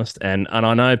house, to be honest. And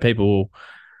I know people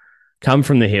come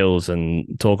from the hills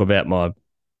and talk about my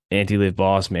anti-Liv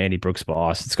bias, my anti-Brooks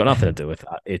bias. It's got nothing to do with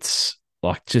that. It's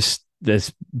like just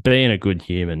there's being a good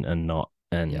human and not.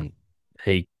 And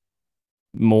he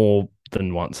more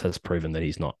than once has proven that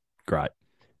he's not great.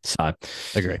 So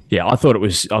agree. Yeah, I thought it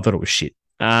was shit.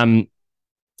 Do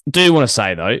want to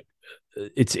say though,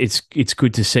 it's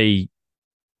good to see.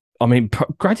 I mean,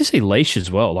 great to see Leash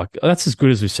as well. Like, that's as good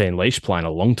as we've seen Leash play in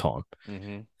a long time.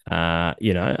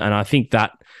 You know, and I think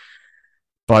that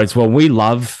bodes well. We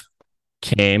love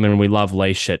Cam and we love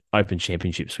Leash at Open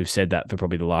Championships. We've said that for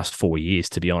probably the last 4 years,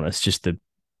 to be honest. Just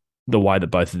the way that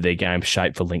both of their games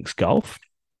shape for links golf.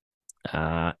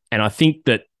 And I think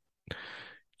that,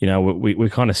 you know, we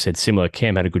kind of said similar.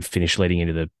 Cam had a good finish leading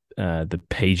into the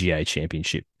PGA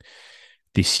Championship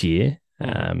this year.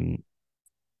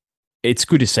 It's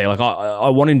good to see. Like, I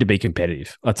want him to be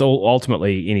competitive. That's all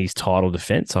ultimately in his title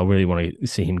defense. I really want to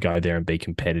see him go there and be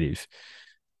competitive.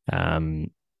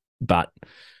 But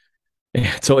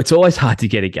it's always hard to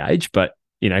get a gauge. But,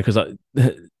 you know, because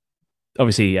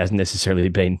obviously he hasn't necessarily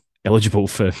been eligible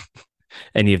for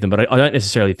any of them. But I don't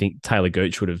necessarily think Taylor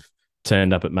Gooch would have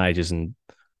turned up at majors and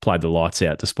played the lights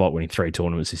out despite winning 3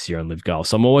 tournaments this year on LIV Golf.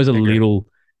 So I'm always a little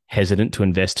hesitant to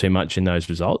invest too much in those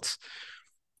results.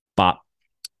 But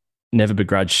never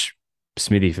begrudge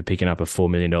Smithy for picking up a $4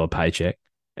 million paycheck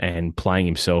and playing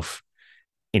himself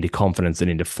into confidence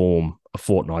and into form a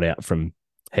fortnight out from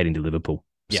heading to Liverpool.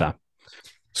 Yeah. So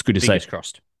it's good to see.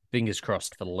 Fingers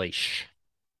crossed for Leash.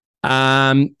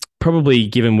 Probably,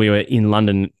 given we were in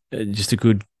London, just a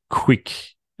good quick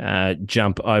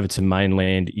jump over to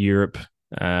mainland Europe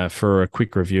for a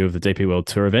quick review of the DP World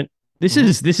Tour event. This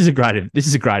is a great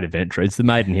event, Drew. It's the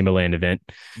Maiden Himalayan event.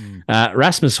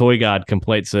 Rasmus Højgaard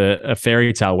completes a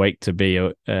fairy tale week to be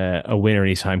a winner in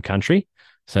his home country.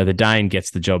 So the Dane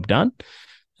gets the job done.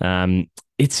 But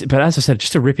as I said,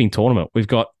 just a ripping tournament. We've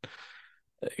got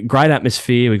great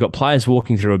atmosphere. We've got players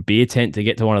walking through a beer tent to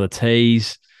get to one of the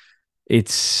tees.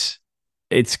 It's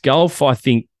golf, I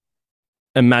think,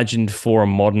 imagined for a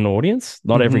modern audience.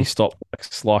 Not every stop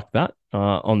works like that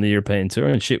on the European Tour,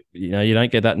 and shit, you know, you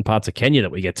don't get that in parts of Kenya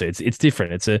that we get to. It's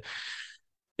different.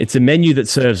 It's a menu that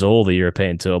serves all the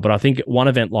European Tour, but I think one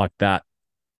event like that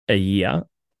a year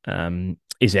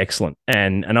is excellent,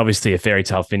 and obviously a fairy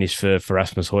tale finish for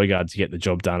Rasmus Højgaard to get the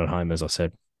job done at home, as I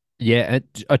said. Yeah,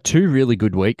 2 really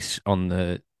good weeks on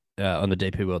the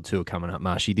DP World Tour coming up,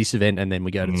 Marshy. This event, and then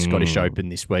we go to the Scottish Open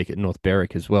this week at North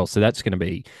Berwick as well. So that's going to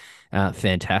be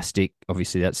fantastic.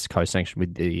 Obviously, that's co-sanctioned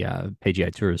with the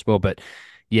PGA Tour as well. But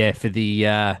yeah,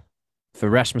 for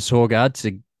Rasmus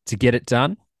Højgaard to get it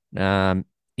done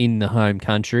in the home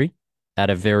country at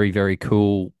a very, very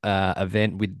cool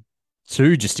event with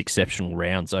 2 just exceptional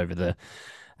rounds over the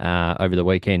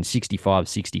weekend,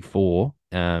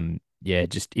 65-64. Yeah,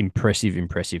 just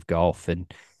impressive golf,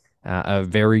 and a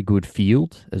very good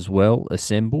field as well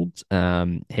assembled,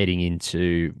 heading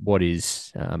into what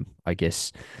is, I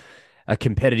guess, a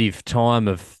competitive time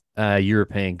of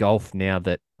European golf now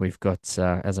that we've got,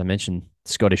 as I mentioned,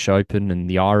 Scottish Open and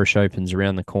the Irish Opens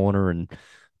around the corner, and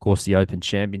of course the Open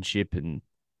Championship and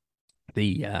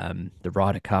the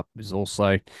Ryder Cup is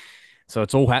also. So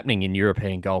it's all happening in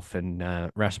European golf, and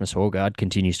Rasmus Højgaard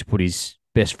continues to put his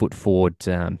best foot forward,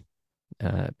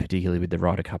 particularly with the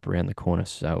Ryder Cup around the corner.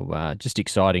 So just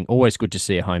exciting. Always good to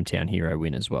see a hometown hero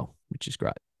win as well, which is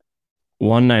great.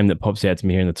 One name that pops out to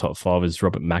me here in the top 5 is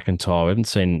Robert McIntyre. We haven't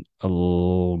seen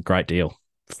a great deal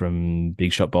from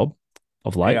Big Shot Bob.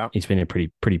 of late. Yeah. He's been in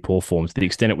pretty poor form to the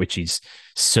extent at which he's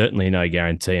certainly no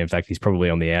guarantee. In fact, he's probably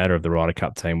on the outer of the Ryder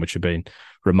Cup team, which had been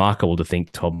remarkable to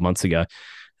think 12 months ago.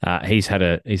 He's had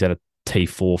a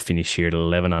T4 finish here at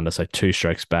 11 under, so 2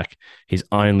 strokes back. His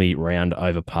only round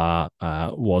over par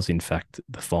was, in fact,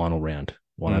 the final round,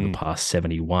 one over par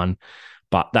 71.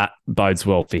 But that bodes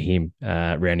well for him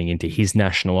rounding into his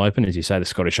National Open. As you say, the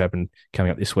Scottish Open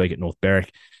coming up this week at North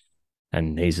Berwick.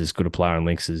 And he's as good a player on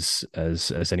links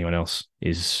as anyone else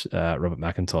is, Robert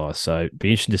McIntyre. So it'd be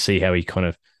interesting to see how he kind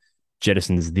of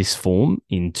jettisons this form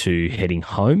into heading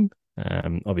home.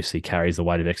 Obviously carries the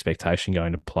weight of expectation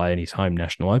going to play in his home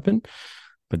National Open,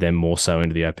 but then more so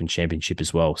into the Open Championship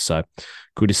as well. So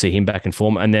good to see him back in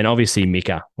form. And then obviously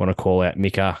Mika, want to call out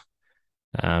Mika,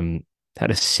 had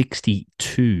a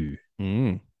 62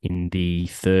 in the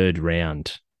third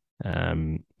round,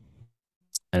 and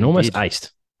almost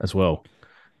aced as well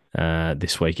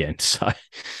this weekend. So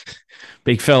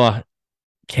big fella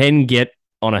can get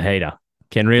on a heater.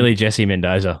 Can really Jesse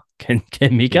Mendoza. Can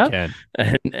Mika.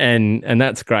 And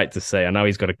that's great to see. I know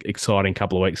he's got an exciting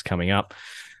couple of weeks coming up.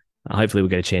 Hopefully we'll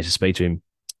get a chance to speak to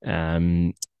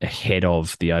him ahead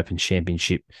of the Open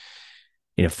Championship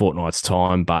in a fortnight's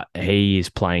time, but he is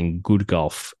playing good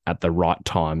golf at the right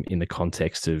time in the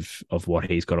context of what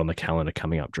he's got on the calendar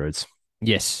coming up, Druids.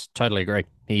 Yes, totally agree.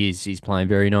 He's playing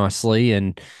very nicely,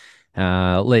 and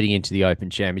leading into the Open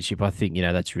Championship, I think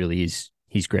that's really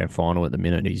his grand final at the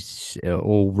minute. He's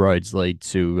all roads lead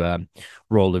to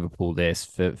Royal Liverpool there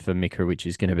for Mika, which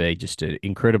is going to be just an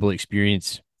incredible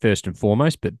experience first and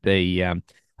foremost, but B,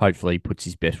 hopefully puts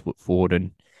his best foot forward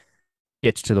and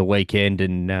gets to the weekend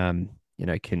and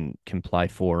can play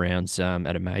 4 rounds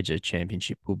at a major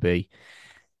championship will be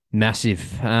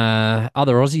massive.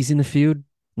 Other Aussies in the field,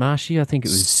 Marshy, I think it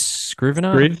was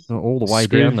Scrivener all the way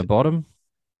down the bottom.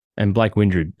 And Blake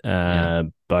Windred,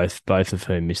 both of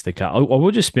whom missed the cut. I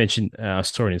will just mention, I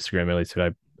saw on Instagram earlier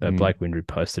today, Blake Windred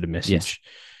posted a message. Yes.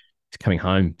 He's coming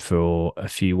home for a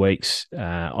few weeks.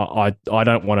 I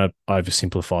don't want to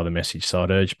oversimplify the message, so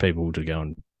I'd urge people to go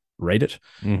and read it.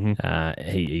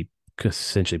 He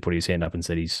essentially put his hand up and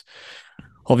said he's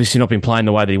obviously not been playing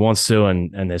the way that he wants to,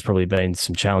 and there's probably been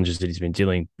some challenges that he's been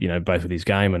dealing, both with his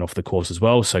game and off the course as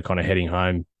well. So kind of heading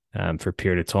home for a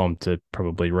period of time to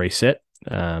probably reset.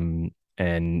 And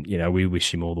we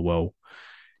wish him all the well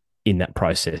in that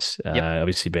process.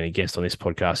 Obviously being a guest on this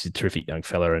podcast, he's a terrific young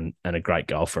fella and a great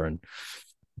golfer, and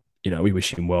we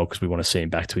wish him well because we want to see him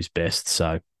back to his best.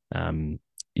 So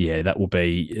that will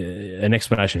be an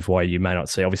explanation for why you may not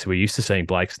see. Obviously, we're used to seeing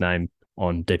Blake's name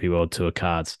on DP World Tour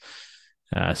cards,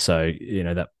 so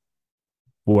that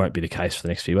won't be the case for the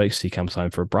next few weeks. He comes home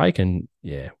for a break, and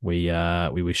we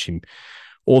wish him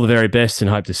all the very best and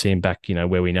hope to see him back,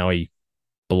 where we know he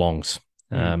belongs,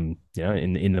 in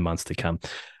the months to come.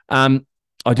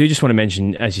 I do just want to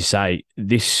mention, as you say,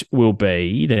 this will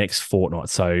be the next fortnight.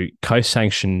 So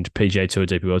co-sanctioned PGA Tour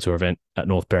DP World Tour event at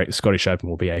North Berwick, the Scottish Open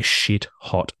will be a shit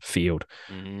hot field.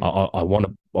 I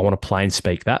want to plain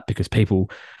speak that because people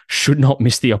should not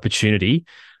miss the opportunity,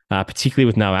 particularly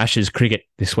with no Ashes cricket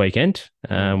this weekend.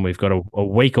 We've got a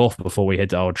week off before we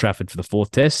head to Old Trafford for the 4th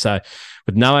test. So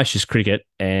with no Ashes cricket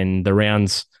and the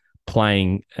rounds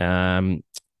playing,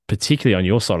 particularly on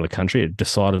your side of the country, a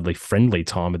decidedly friendly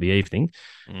time of the evening,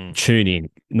 tune in.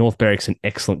 North Berwick's an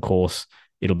excellent course.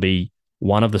 It'll be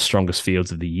one of the strongest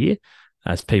fields of the year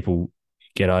as people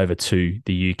get over to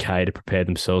the UK to prepare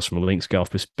themselves from a links golf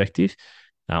perspective.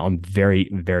 I'm very,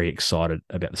 very excited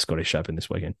about the Scottish Open this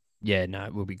weekend. Yeah, no,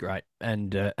 it will be great.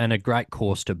 And a great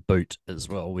course to boot as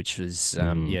well, which is,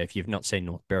 if you've not seen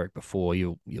North Berwick before,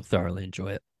 you'll thoroughly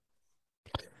enjoy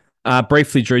it.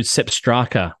 Briefly, Drew, Sepp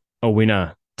Straka, a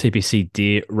winner, TPC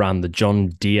Deer Run, the John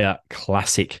Deere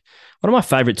Classic. One of my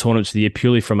favourite tournaments of the year,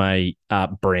 purely from a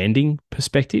branding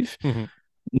perspective.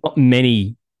 Not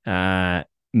many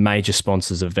major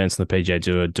sponsors of events on the PGA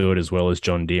Tour do it as well as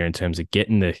John Deere in terms of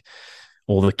getting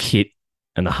all the kit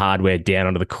and the hardware down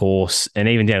onto the course, and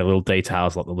even down to little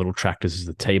details like the little tractors,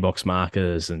 the tee box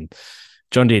markers, and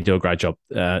John Deere do a great job.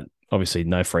 Obviously,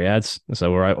 no free ads,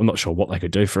 so I'm not sure what they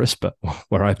could do for us, but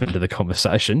we're open to the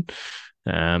conversation.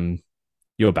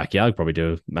 Your backyard probably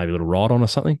do maybe a little ride on or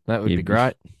something. That would be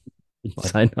great.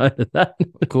 Say no to that.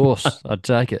 Of course, I'd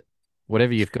take it.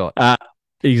 Whatever you've got.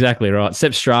 Exactly right.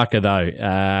 Sepp Straka,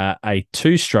 though, a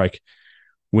 2-stroke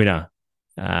winner,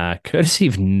 courtesy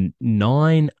of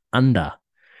 9 under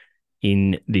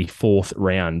in the 4th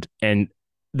round. And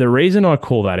the reason I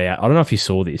call that out, I don't know if you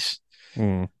saw this.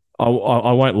 I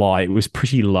won't lie, it was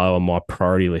pretty low on my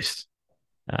priority list,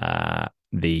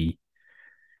 the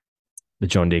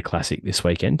John Deere Classic this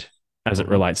weekend. as it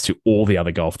relates to all the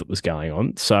other golf that was going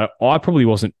on. So I probably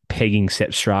wasn't pegging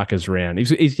Sepp Straka's round.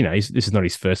 This is not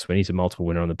his first win. He's a multiple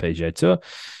winner on the PGA Tour.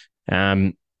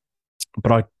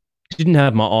 But I didn't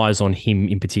have my eyes on him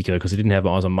in particular because I didn't have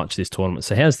my eyes on much of this tournament.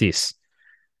 So how's this?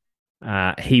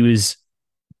 He was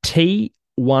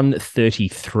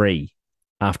T133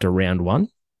 after round 1,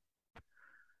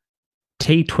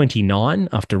 T29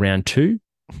 after round 2,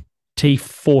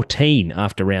 T14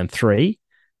 after round 3,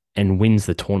 and wins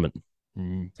the tournament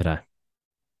today.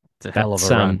 It's a hell of a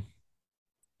run.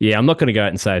 Yeah, I'm not going to go out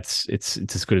and say it's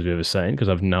as good as we've ever seen because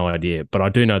I've no idea, but I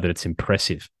do know that it's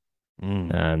impressive,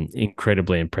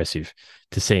 incredibly impressive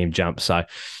to see him jump. So,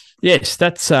 yes,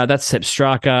 that's Sepp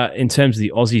Straka. In terms of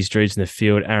the Aussies, Drews in the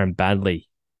field, Aaron Baddeley,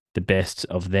 the best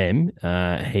of them.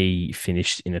 He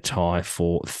finished in a tie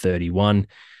for 31.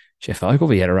 Jeff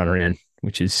Ogilvy had a run around,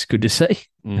 which is good to see.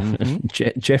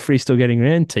 Jeffrey still getting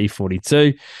around,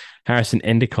 T42. Harrison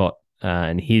Endicott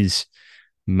and his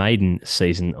maiden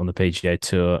season on the PGA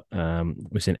Tour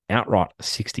was an outright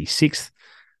 66th.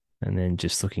 And then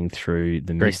just looking through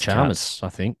the Greg Chalmers, I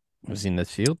think, was in the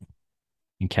field.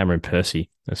 And Cameron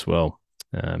Percy as well.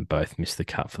 Both missed the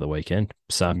cut for the weekend.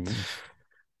 So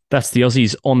that's the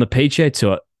Aussies on the PGA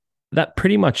Tour. That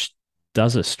pretty much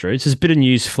does us, Drew. There's a bit of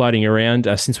news floating around.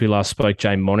 Since we last spoke,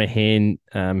 Jay Monahan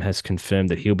has confirmed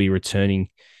that he'll be returning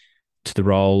to the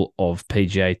role of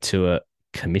PGA Tour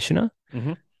Commissioner.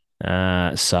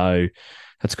 So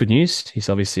that's good news. He's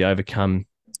obviously overcome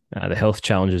the health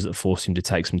challenges that forced him to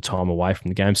take some time away from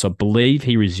the game. So I believe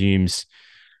he resumes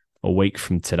a week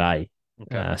from today.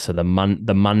 Okay. So the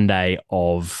Monday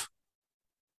of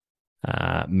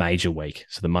major week.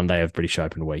 So the Monday of British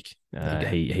Open week,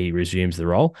 he resumes the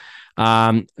role.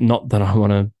 Not that I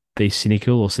want to be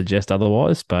cynical or suggest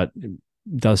otherwise, but it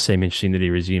does seem interesting that he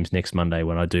resumes next Monday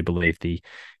when I do believe the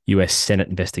US Senate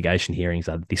investigation hearings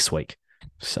are this week.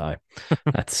 So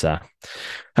that's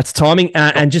timing.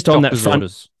 And just on that front,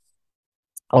 orders.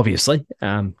 Obviously,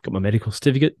 got my medical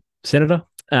certificate, Senator.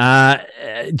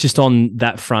 Just on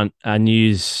that front,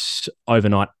 news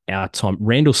overnight our time.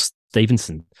 Randall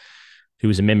Stevenson, who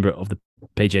was a member of the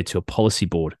PGA Tour Policy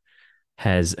Board,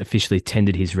 has officially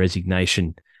tendered his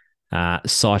resignation,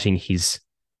 citing his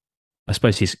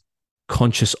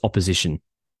conscious opposition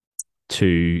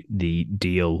to the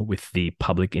deal with the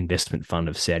Public Investment Fund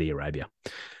of Saudi Arabia.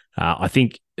 I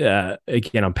think,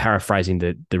 again, I'm paraphrasing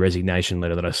the resignation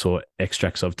letter that I saw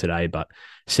extracts of today, but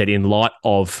said in light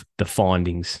of the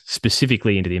findings,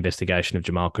 specifically into the investigation of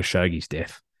Jamal Khashoggi's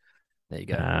death. There you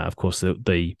go. Of course,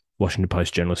 the Washington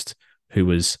Post journalist who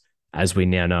was, as we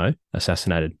now know,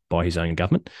 assassinated by his own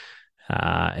government.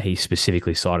 He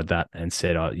specifically cited that and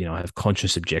said, I have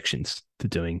conscious objections to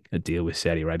doing a deal with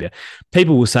Saudi Arabia.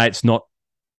 People will say it's not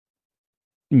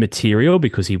material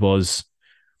because he was,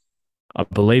 I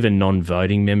believe, a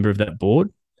non-voting member of that board,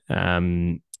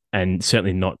 and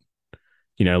certainly not,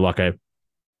 like a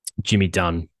Jimmy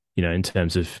Dunn, in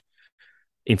terms of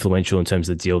influential in terms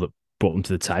of the deal that brought them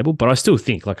to the table. But I still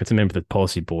think like it's a member of the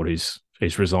policy board who's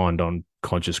resigned on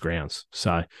conscious grounds.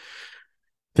 So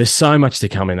there's so much to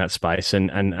come in that space.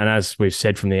 And as we've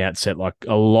said from the outset, like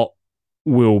a lot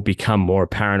will become more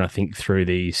apparent, I think, through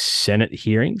the Senate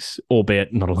hearings,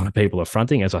 albeit not a lot of people are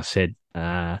fronting. As I said,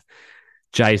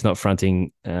 Jay's not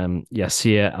fronting.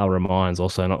 Yasir Al-Rahman's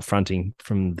also not fronting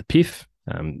from the PIF,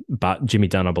 but Jimmy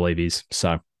Dunn, I believe, is.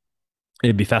 So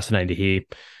it'd be fascinating to hear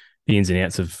the ins and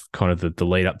outs of kind of the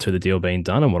lead up to the deal being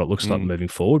done and what it looks like moving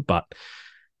forward. But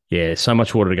yeah, so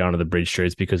much water to go under the bridge,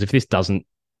 Truths, because if this doesn't,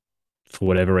 for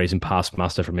whatever reason, pass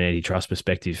muster from an antitrust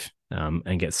perspective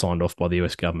and get signed off by the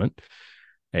US government,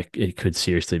 it could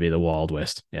seriously be the Wild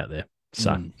West out there.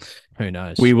 So who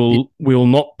knows? We will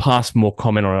not pass more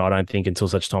comment on it, I don't think, until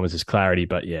such time as there's clarity.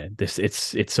 But yeah,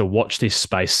 it's a watch this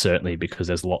space, certainly, because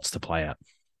there's lots to play out.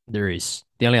 There is.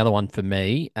 The only other one for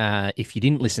me, if you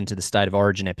didn't listen to the State of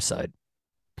Origin episode,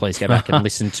 please go back and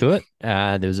listen to it.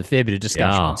 There was a fair bit of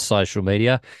discussion on social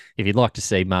media. If you'd like to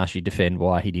see Marshy defend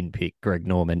why he didn't pick Greg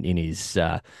Norman in his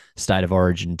State of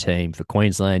Origin team for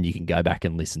Queensland, you can go back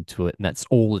and listen to it. And that's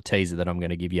all the teaser that I'm going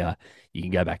to give you. You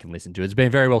can go back and listen to it. It's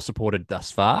been very well supported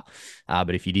thus far.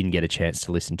 But if you didn't get a chance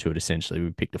to listen to it, essentially, we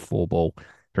picked a 4-ball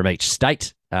from each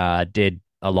state, dead,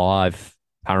 alive,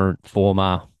 current,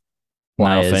 former,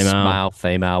 male,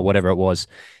 female, whatever it was.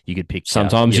 You could pick.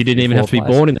 Sometimes you didn't even have to be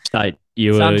born in the state.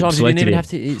 Sometimes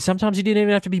you didn't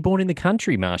even have to be born in the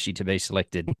country, Marshy, to be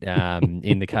selected.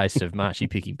 In the case of Marshy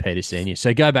picking Peter Senior.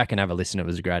 So go back and have a listen. It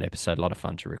was a great episode, a lot of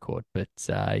fun to record. But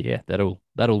yeah,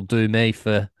 that'll do me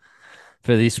for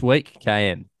this week,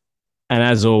 KM. And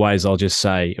as always, I'll just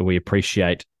say we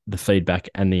appreciate the feedback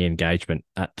and the engagement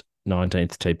at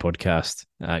 19th Tee podcast.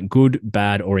 Good,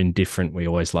 bad, or indifferent. We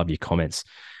always love your comments.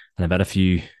 And I've had a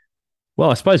few,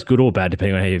 well, I suppose good or bad,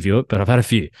 depending on how you view it, but I've had a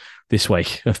few this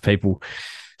week of people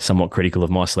somewhat critical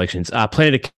of my selections.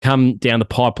 Plenty to come down the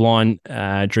pipeline.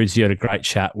 Drudes, you had a great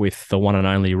chat with the one and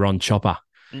only Ron Chopper,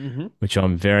 which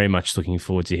I'm very much looking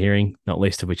forward to hearing, not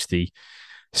least of which the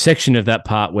section of that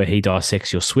part where he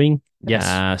dissects your swing.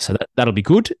 Yes. So that'll be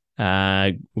good.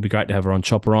 Will be great to have Ron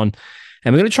Chopper on.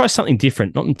 And we're going to try something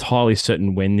different. Not entirely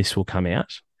certain when this will come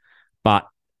out, but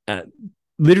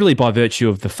literally by virtue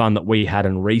of the fun that we had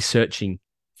in researching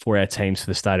for our teams for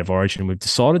the State of Origin, we've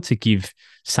decided to give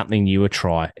something new a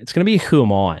try. It's going to be Who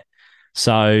Am I?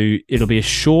 So it'll be a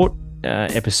short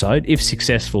episode. If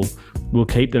successful, we'll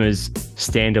keep them as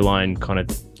standalone kind of,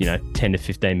 10 to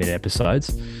 15 minute episodes.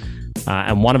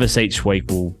 And one of us each week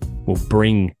will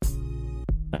bring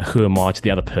Who Am I to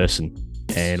the other person.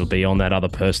 And it'll be on that other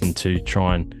person to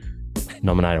try and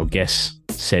nominate or guess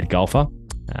said golfer.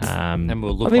 And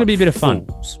we'll look I think it'll be a bit of fun.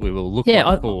 Fools. We will look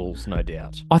like fools, no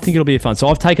doubt. I think it'll be fun. So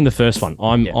I've taken the first one.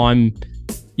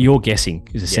 You're guessing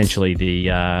is essentially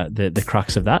the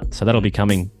crux of that. So that'll be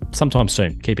coming sometime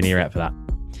soon. Keep an ear out for that.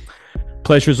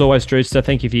 Pleasure as always, Drew. So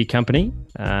thank you for your company,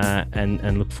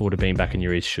 and look forward to being back in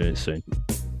your ears soon.